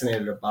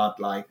fascinated about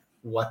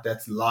what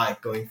that's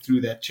like going through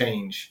that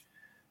change,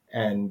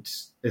 and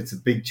it's a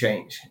big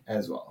change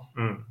as well.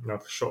 No,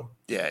 for sure.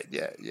 Yeah.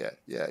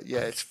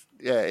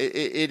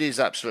 It is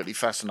absolutely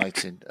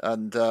fascinating,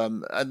 and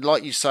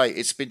like you say,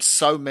 it's been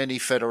so many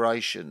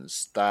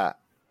federations that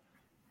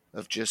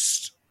have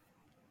just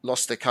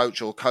lost their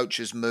coach, or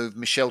coaches moved.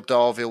 Michelle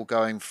Darville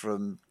going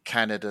from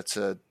Canada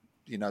to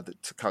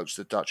to coach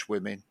the Dutch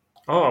women.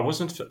 Oh, I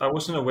wasn't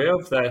aware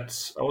of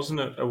that. I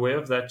wasn't aware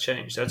of that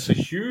change. That's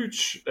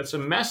a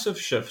massive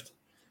shift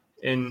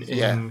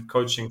in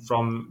coaching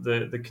from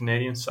the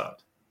Canadian side.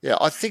 Yeah,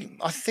 I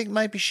think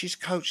maybe she's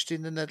coached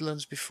in the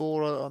Netherlands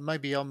before, or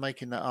maybe I'm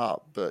making that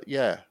up. But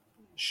yeah,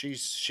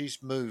 she's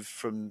moved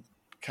from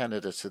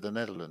Canada to the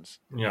Netherlands.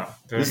 Yeah,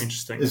 very This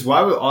interesting. is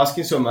why we're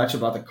asking so much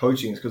about the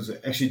coaching, because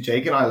actually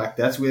Jake and I, like,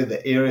 that's where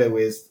the area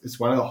where it's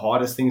one of the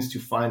hardest things to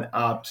find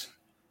out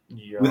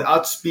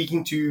without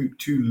speaking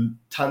to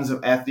tons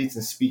of athletes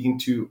and speaking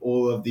to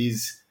all of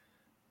these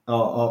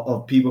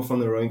of people from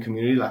the rowing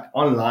community. Like,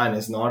 online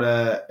is not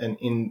a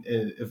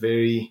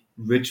very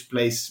rich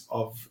place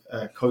of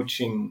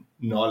coaching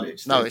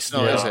knowledge. No, it's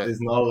not, is it?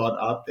 There's not a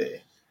lot out there.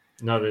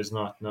 No, there's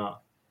not. No.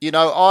 You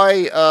know,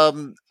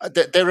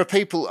 there are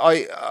people.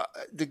 A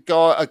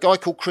guy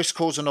called Chris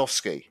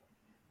Korzanowski.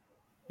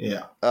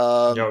 Yeah.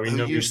 We who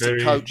know used to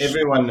coach.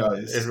 Everyone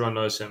knows. Everyone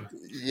knows him.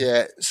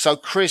 Yeah, so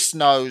Chris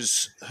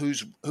knows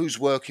who's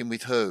working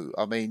with who.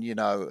 I mean, you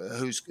know,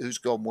 who's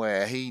gone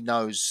where. He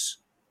knows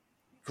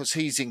because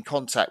he's in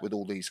contact with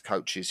all these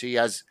coaches. He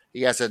has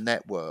a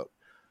network,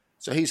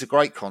 so he's a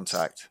great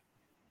contact.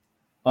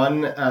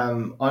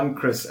 On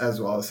Chris as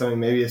well. So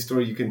maybe a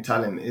story you can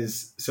tell him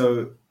is,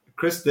 so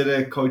Chris did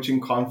a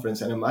coaching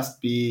conference, and it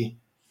must be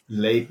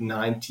late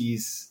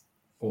 90s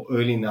or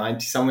early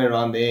 90s, somewhere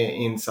around there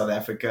in South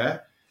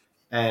Africa.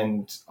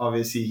 And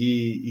obviously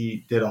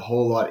he did a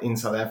whole lot in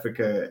South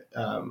Africa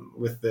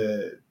with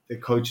the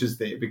coaches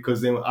there,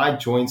 because then when I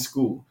joined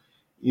school,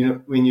 you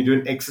know, when you do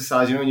an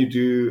exercise, you know, when you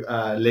do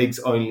legs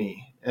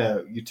only,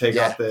 you take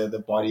out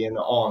the body and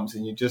the arms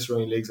and you're just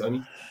rowing legs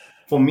only.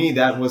 For me,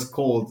 that was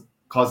called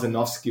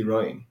Korzanowski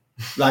rowing.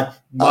 Like,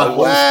 my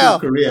whole school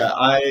career,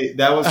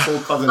 that was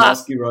called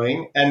Korzanowski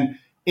rowing. And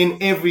in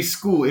every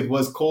school, it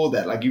was called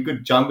that. Like, you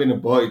could jump in a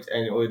boat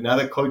or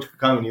another coach could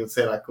come and he would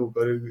say, like, "Cool,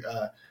 go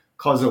to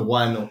Koza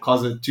 1 or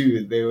Koza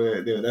 2. They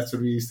were that's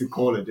what we used to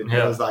call it. It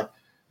was like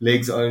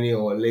legs only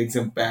or legs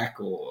and back,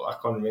 or I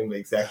can't remember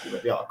exactly,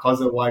 but yeah,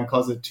 Koza 1,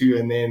 Koza 2,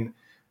 and then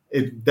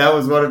that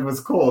was what it was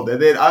called.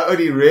 And then I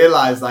only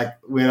realized, like,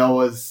 when I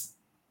was,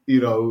 you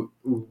know,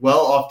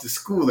 well after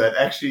school, that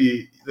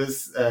actually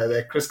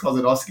that Chris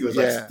Korzanowski was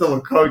like still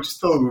a coach,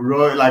 still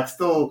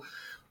still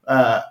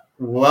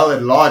well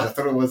at large. I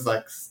thought it was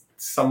like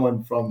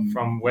someone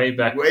from way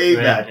back.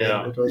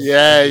 Yeah. It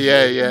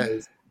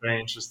was, very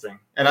interesting.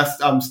 And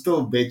I'm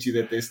still bet you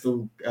that there's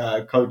still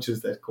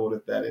coaches that call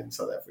it that in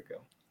South Africa.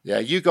 Yeah,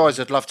 you guys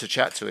would love to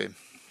chat to him.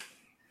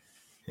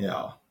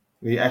 Yeah,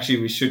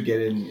 we should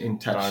get in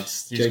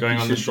touch. He's going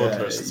on the short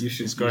list.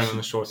 He's going on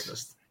the short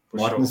list.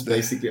 Martin's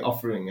basically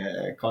offering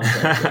a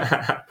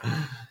contract.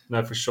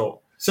 No, for sure.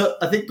 So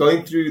I think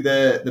going through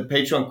the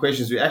Patreon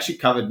questions, we actually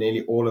covered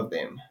nearly all of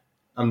them.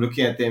 I'm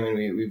looking at them and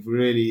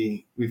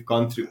we've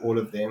gone through all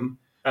of them.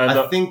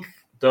 I think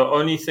the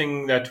only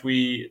thing that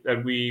we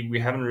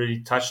haven't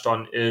really touched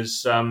on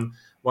is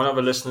one of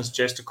our listeners,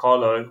 Jess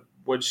DiCarlo,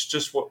 which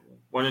just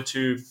wanted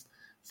to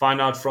find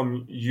out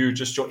from you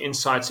just your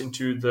insights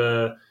into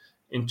the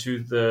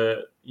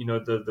you know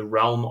the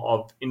realm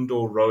of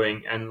indoor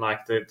rowing and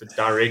like the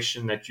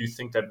direction that you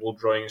think that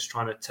world rowing is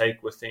trying to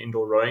take with the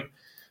indoor rowing,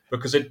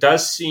 because it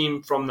does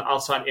seem from the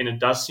outside in, it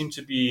does seem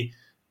to be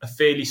a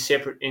fairly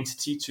separate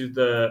entity to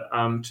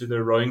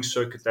the rowing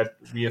circuit that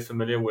we are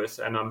familiar with,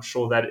 and I'm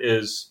sure that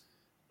is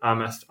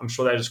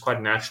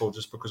quite natural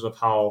just because of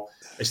how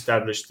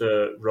established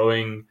the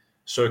rowing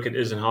circuit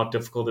is and how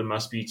difficult it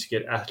must be to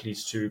get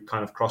athletes to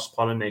kind of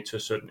cross-pollinate to a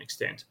certain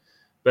extent.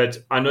 But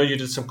I know you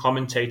did some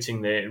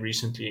commentating there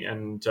recently,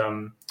 and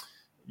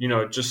you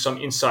know, just some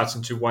insights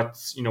into what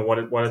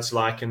it's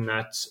like in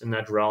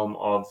that realm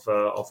of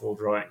world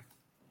rowing.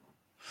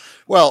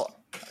 Well,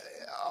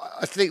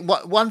 I think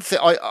one thing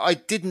I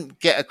didn't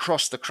get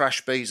across the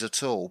Crash Bees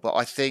at all, but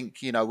I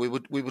think, you know, we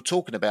were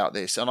talking about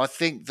this, and I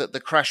think that the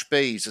Crash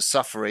Bees are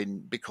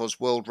suffering because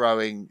World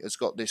Rowing has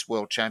got this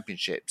World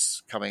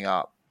Championships coming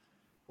up,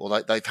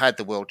 or they've had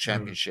the World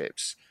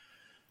Championships.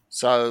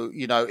 So,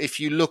 you know,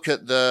 if you look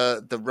at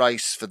the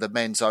race for the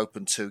men's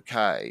Open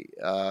 2K,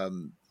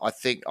 I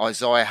think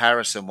Isaiah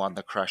Harrison won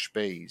the Crash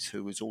Bees,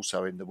 who was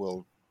also in the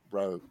World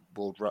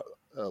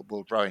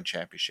Rowing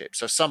Championship.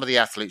 So some of the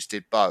athletes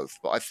did both,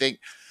 but I think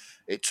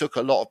it took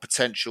a lot of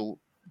potential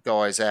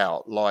guys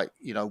out, like,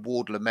 you know,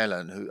 Ward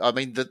Lamellon, who, I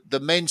mean, the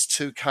men's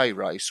 2K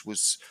race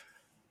was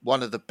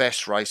one of the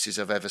best races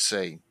I've ever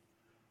seen.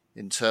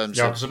 In terms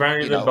of, because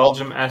apparently the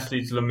Belgium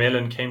athlete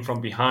Lamellon came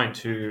from behind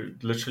to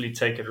literally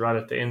take it right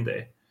at the end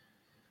there.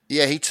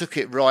 Yeah, he took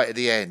it right at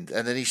the end,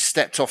 and then he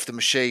stepped off the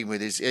machine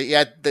with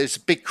there's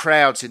big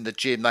crowds in the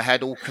gym. They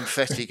had all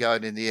confetti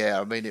going in the air.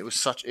 I mean, it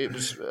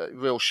was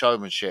real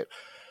showmanship.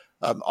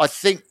 I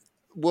think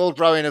World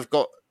Rowing have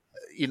got,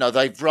 you know,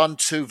 they've run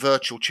 2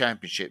 virtual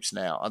championships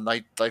now, and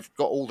they've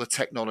got all the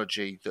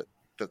technology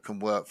that can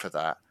work for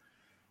that.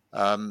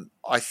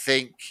 I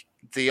think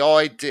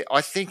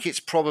it's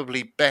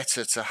probably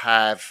better to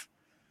have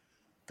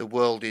the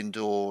World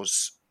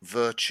Indoors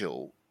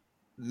virtual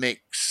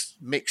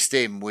mixed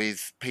in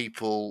with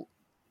people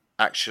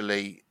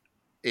actually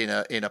in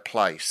a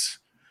place.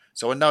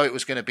 So I know it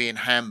was going to be in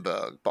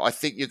Hamburg, but I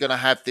think you're going to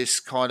have this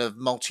kind of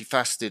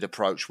multifaceted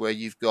approach where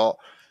you've got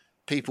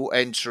people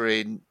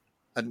entering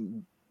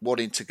and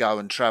wanting to go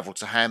and travel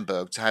to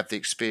Hamburg to have the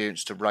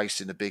experience to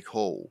race in a big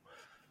hall.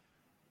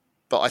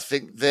 But I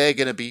think they're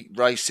going to be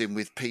racing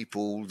with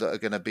people that are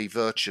going to be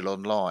virtual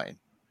online.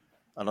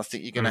 And I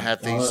think you're going to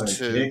have these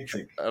two.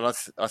 Hectic. And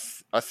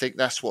I think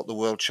that's what the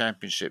World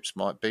Championships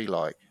might be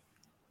like.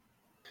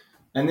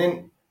 And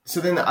then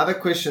the other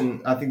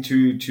question, I think,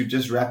 to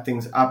just wrap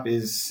things up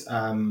is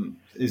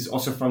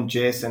also from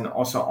Jess, and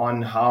also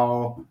on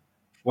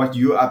what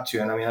you're up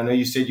to. And I mean, I know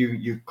you said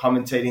you're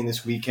commentating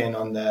this weekend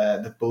on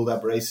the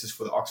build-up races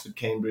for the Oxford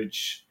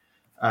Cambridge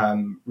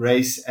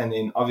race, and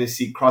then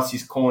obviously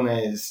Crossy's Corner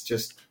is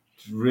just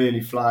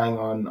really flying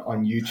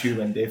on YouTube,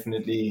 and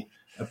definitely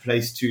a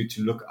place to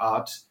look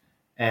out.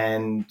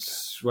 And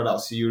what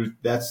else?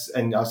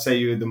 And I'll say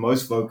you're the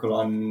most vocal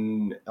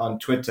on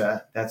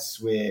Twitter. That's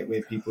where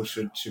people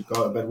should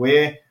go. But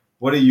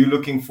what are you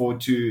looking forward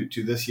to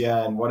this year,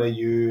 and what are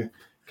you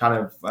kind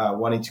of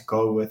wanting to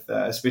go with,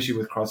 especially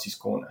with Crossy's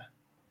Corner?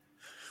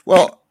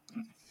 Well,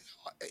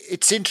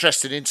 it's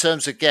interesting in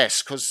terms of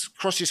guests, because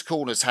Crossy's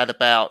Corner's had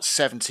about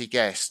 70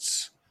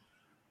 guests,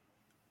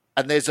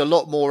 and there's a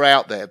lot more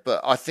out there.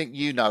 But I think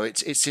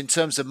it's in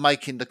terms of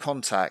making the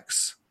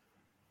contacts.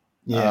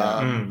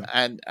 Yeah.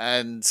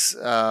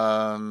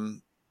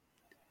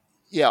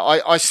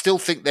 I still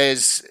think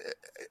it's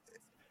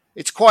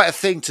quite a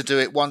thing to do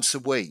it once a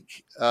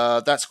week.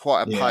 That's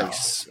quite a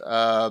pace.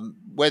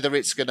 Whether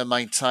it's going to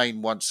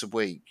maintain once a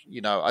week,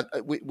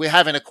 we're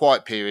having a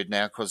quiet period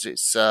now because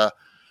it's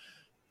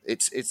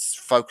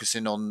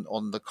focusing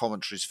on the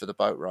commentaries for the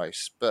boat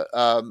race. But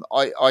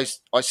I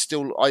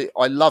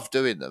love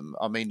doing them.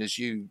 I mean, as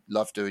you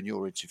love doing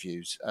your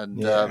interviews,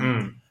 and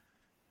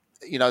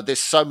there's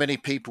so many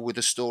people with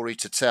a story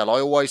to tell. I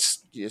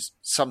always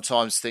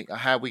sometimes think,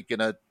 how are we going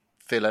to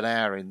fill an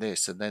hour in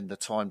this? And then the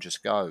time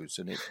just goes.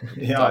 And it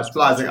it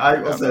flies.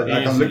 I'm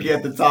looking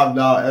at the time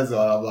now as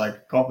well. I'm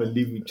like, can't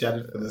believe we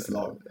chatted for this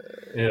long.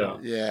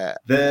 Yeah.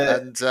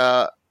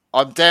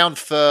 I'm down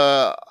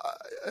for,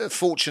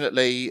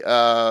 fortunately,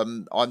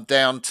 I'm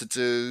down to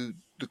do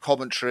the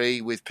commentary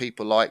with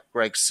people like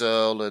Greg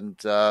Searle and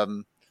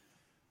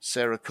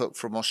Sarah Cook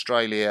from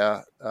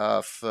Australia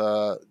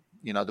for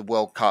the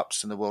World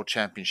Cups and the World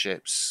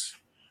Championships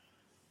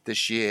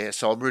this year.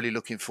 So I'm really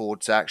looking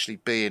forward to actually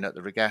being at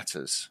the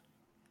regattas.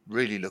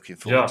 Really looking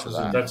forward to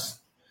that.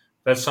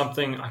 That's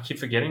something I keep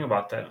forgetting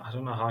about that. I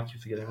don't know how I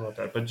keep forgetting about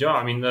that. But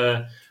I mean,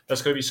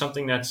 that's going to be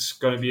something that's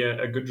going to be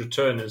a good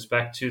return, is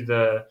back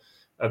to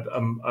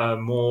a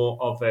more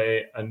of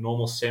a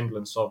normal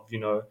semblance of,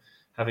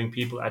 having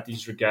people at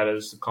these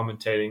regattas,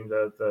 commentating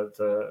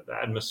the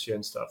atmosphere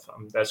and stuff.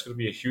 That's going to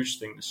be a huge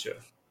thing this year.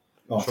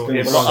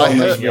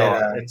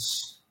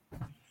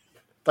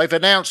 They've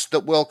announced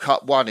that World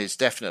Cup 1 is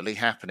definitely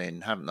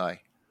happening, haven't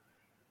they?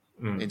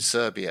 In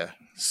Serbia,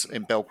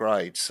 in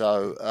Belgrade.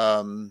 So,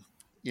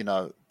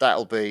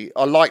 that'll be...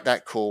 I like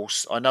that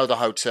course. I know the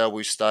hotel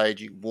we stayed.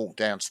 You can walk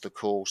down to the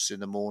course in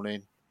the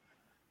morning.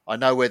 I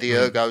know where the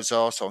ergos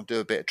are, so I can do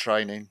a bit of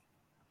training.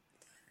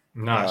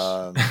 Nice.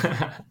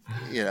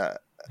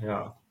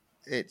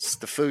 It's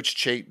the food's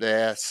cheap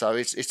there, so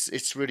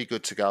it's really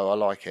good to go. I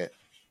like it.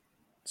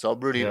 So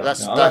I'm really I've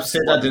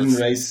said I didn't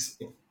race.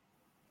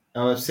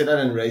 I've said I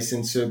didn't race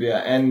in Serbia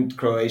and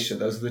Croatia.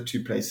 Those are the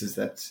two places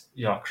that.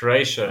 Yeah,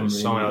 Croatia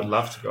is somewhere I'd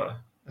love to go.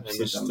 And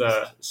just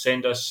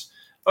send us.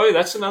 Oh,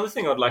 that's another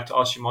thing I'd like to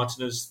ask you,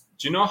 Martin. Is,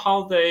 do you know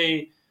how's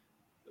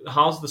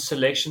the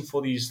selection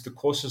for the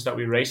courses that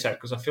we race at?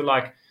 Because I feel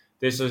like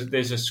there's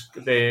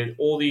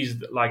all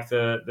these, like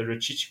the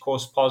Richichi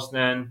course,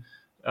 Poznan,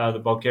 the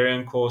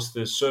Bulgarian course,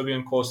 the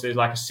Serbian course. There's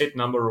like a set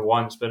number of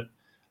ones, but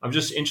I'm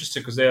just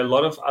interested because there are a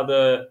lot of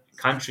other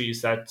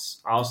countries that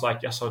I was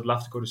like, yes, I would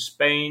love to go to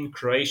Spain,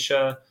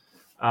 Croatia,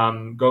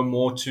 go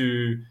more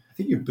to. I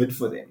think you bid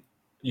for them.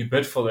 You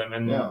bid for them,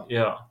 and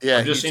yeah.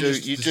 I'm just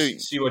interested to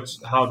see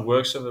how it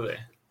works over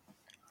there.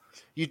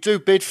 You do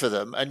bid for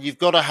them, and you've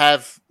got to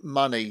have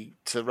money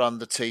to run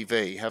the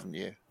TV, haven't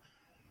you?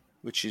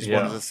 Which is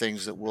one of the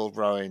things that World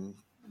Rowing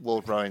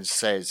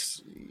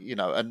says.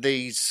 And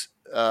these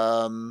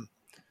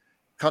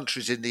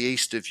countries in the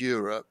east of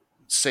Europe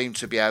seem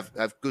to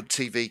have good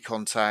TV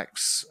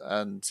contacts,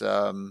 and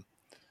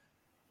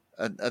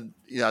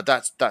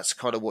that's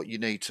kind of what you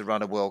need to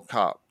run a World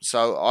Cup.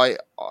 So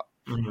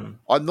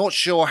I'm not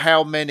sure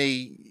how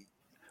many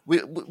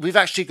we've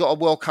actually got a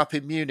World Cup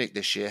in Munich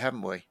this year,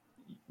 haven't we?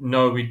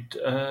 No, we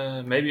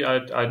maybe I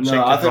checked it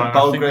wrong.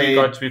 I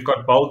think we've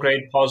got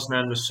Belgrade,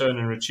 Poznan, Lucerne,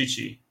 and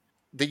Richichi.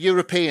 The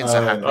Europeans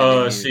are happening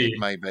in Munich,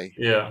 maybe.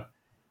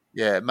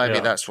 Yeah, maybe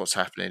that's what's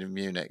happening in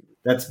Munich.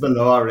 That's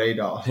below our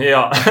radar.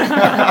 Yeah.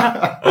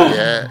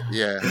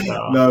 Yeah.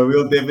 No,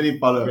 we'll definitely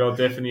follow. We'll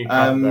definitely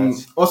cover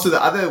that. Also,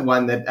 the other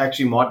one that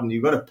actually, Martin,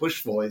 you've got to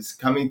push for is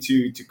coming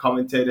to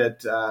commentate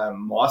at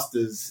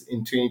Masters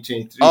in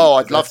 2023. Oh,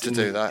 I'd love to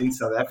do that. In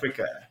South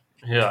Africa.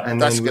 Yeah.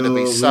 And that's going to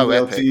be so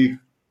epic.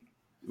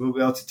 We'll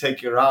be able to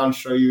take you around,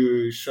 show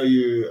you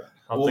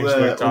all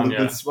the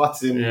good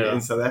spots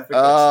in South Africa.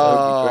 Oh,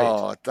 so that would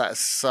be great. That's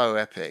so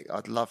epic.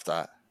 I'd love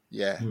that.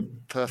 Yeah,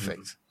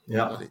 perfect.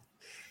 Yeah.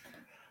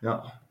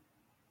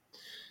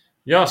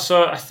 Yeah,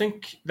 so I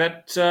think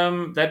that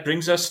that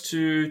brings us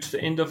to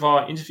the end of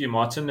our interview,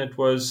 Martin. It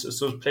was a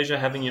sort of pleasure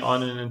having you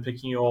on and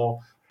picking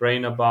your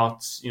brain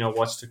about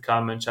what's to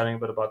come and chatting a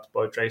bit about the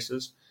boat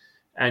races.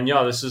 And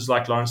yeah, this is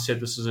like Lawrence said,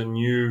 this is a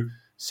new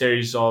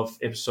series of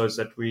episodes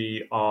that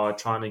we are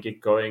trying to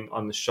get going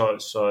on the show.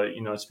 So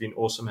it's been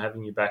awesome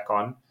having you back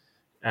on,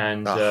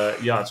 and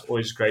yeah, it's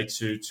always great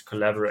to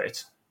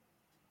collaborate.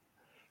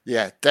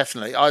 Yeah,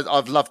 definitely.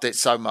 I've loved it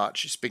so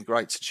much. It's been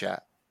great to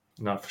chat.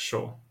 No, for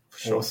sure. For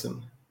sure.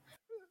 Awesome.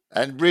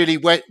 And really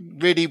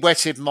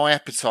whetted my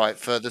appetite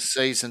for the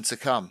season to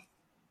come.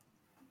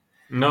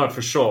 No,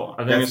 for sure.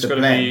 I think it's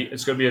going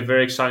to be a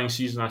very exciting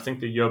season. I think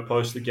the year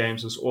post the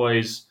games is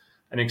always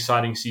an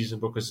exciting season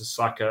because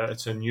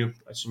it's a new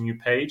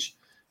page,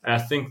 and I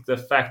think the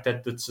fact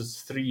that it's a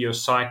 3-year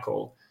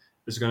cycle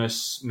is going to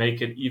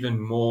make it even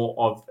more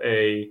of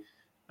an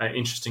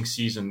interesting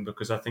season,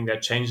 because I think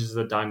that changes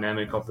the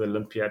dynamic of the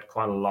Olympiad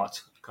quite a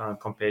lot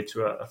compared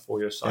to a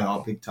 4-year cycle.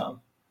 Yeah, big time.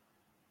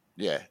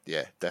 Yeah,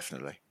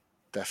 definitely.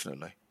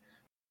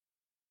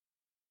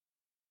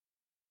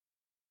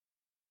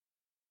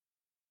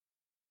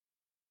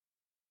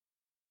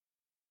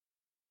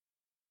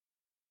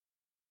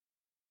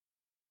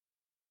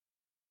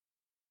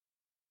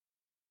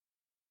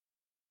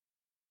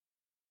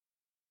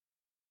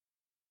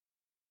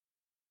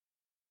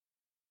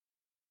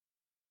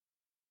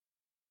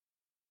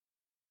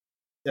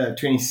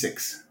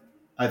 26,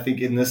 I think,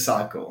 in this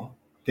cycle.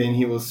 Then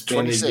he will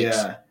spend 26. a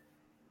year.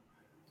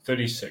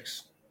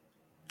 36.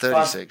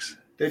 36.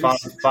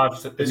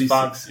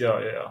 36.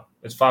 Yeah.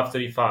 It's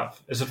 5:35.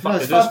 Is it? No,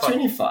 it's it is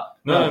 5:25.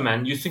 No,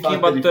 man. You're thinking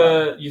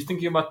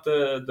about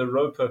the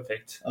row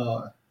perfect.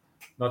 Oh,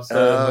 Not the.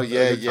 Oh, not the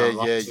yeah.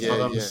 It's not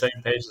on the same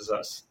page as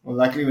us. well,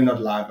 luckily we're not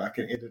live. I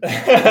can edit.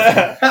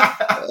 Yeah,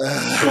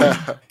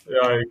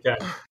 you can.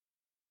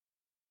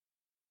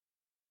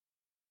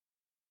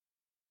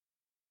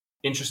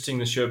 Interesting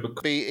this year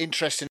because Be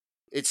interesting.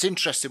 It's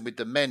interesting with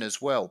the men as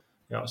well.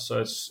 yeah,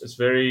 so it's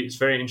very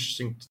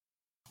interesting.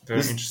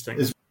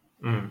 Interesting.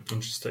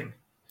 Interesting.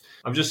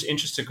 I'm just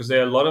interested because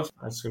there are a lot of.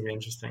 That's going to be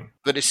interesting.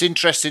 But it's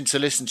interesting to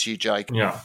listen to you, Jake. Yeah.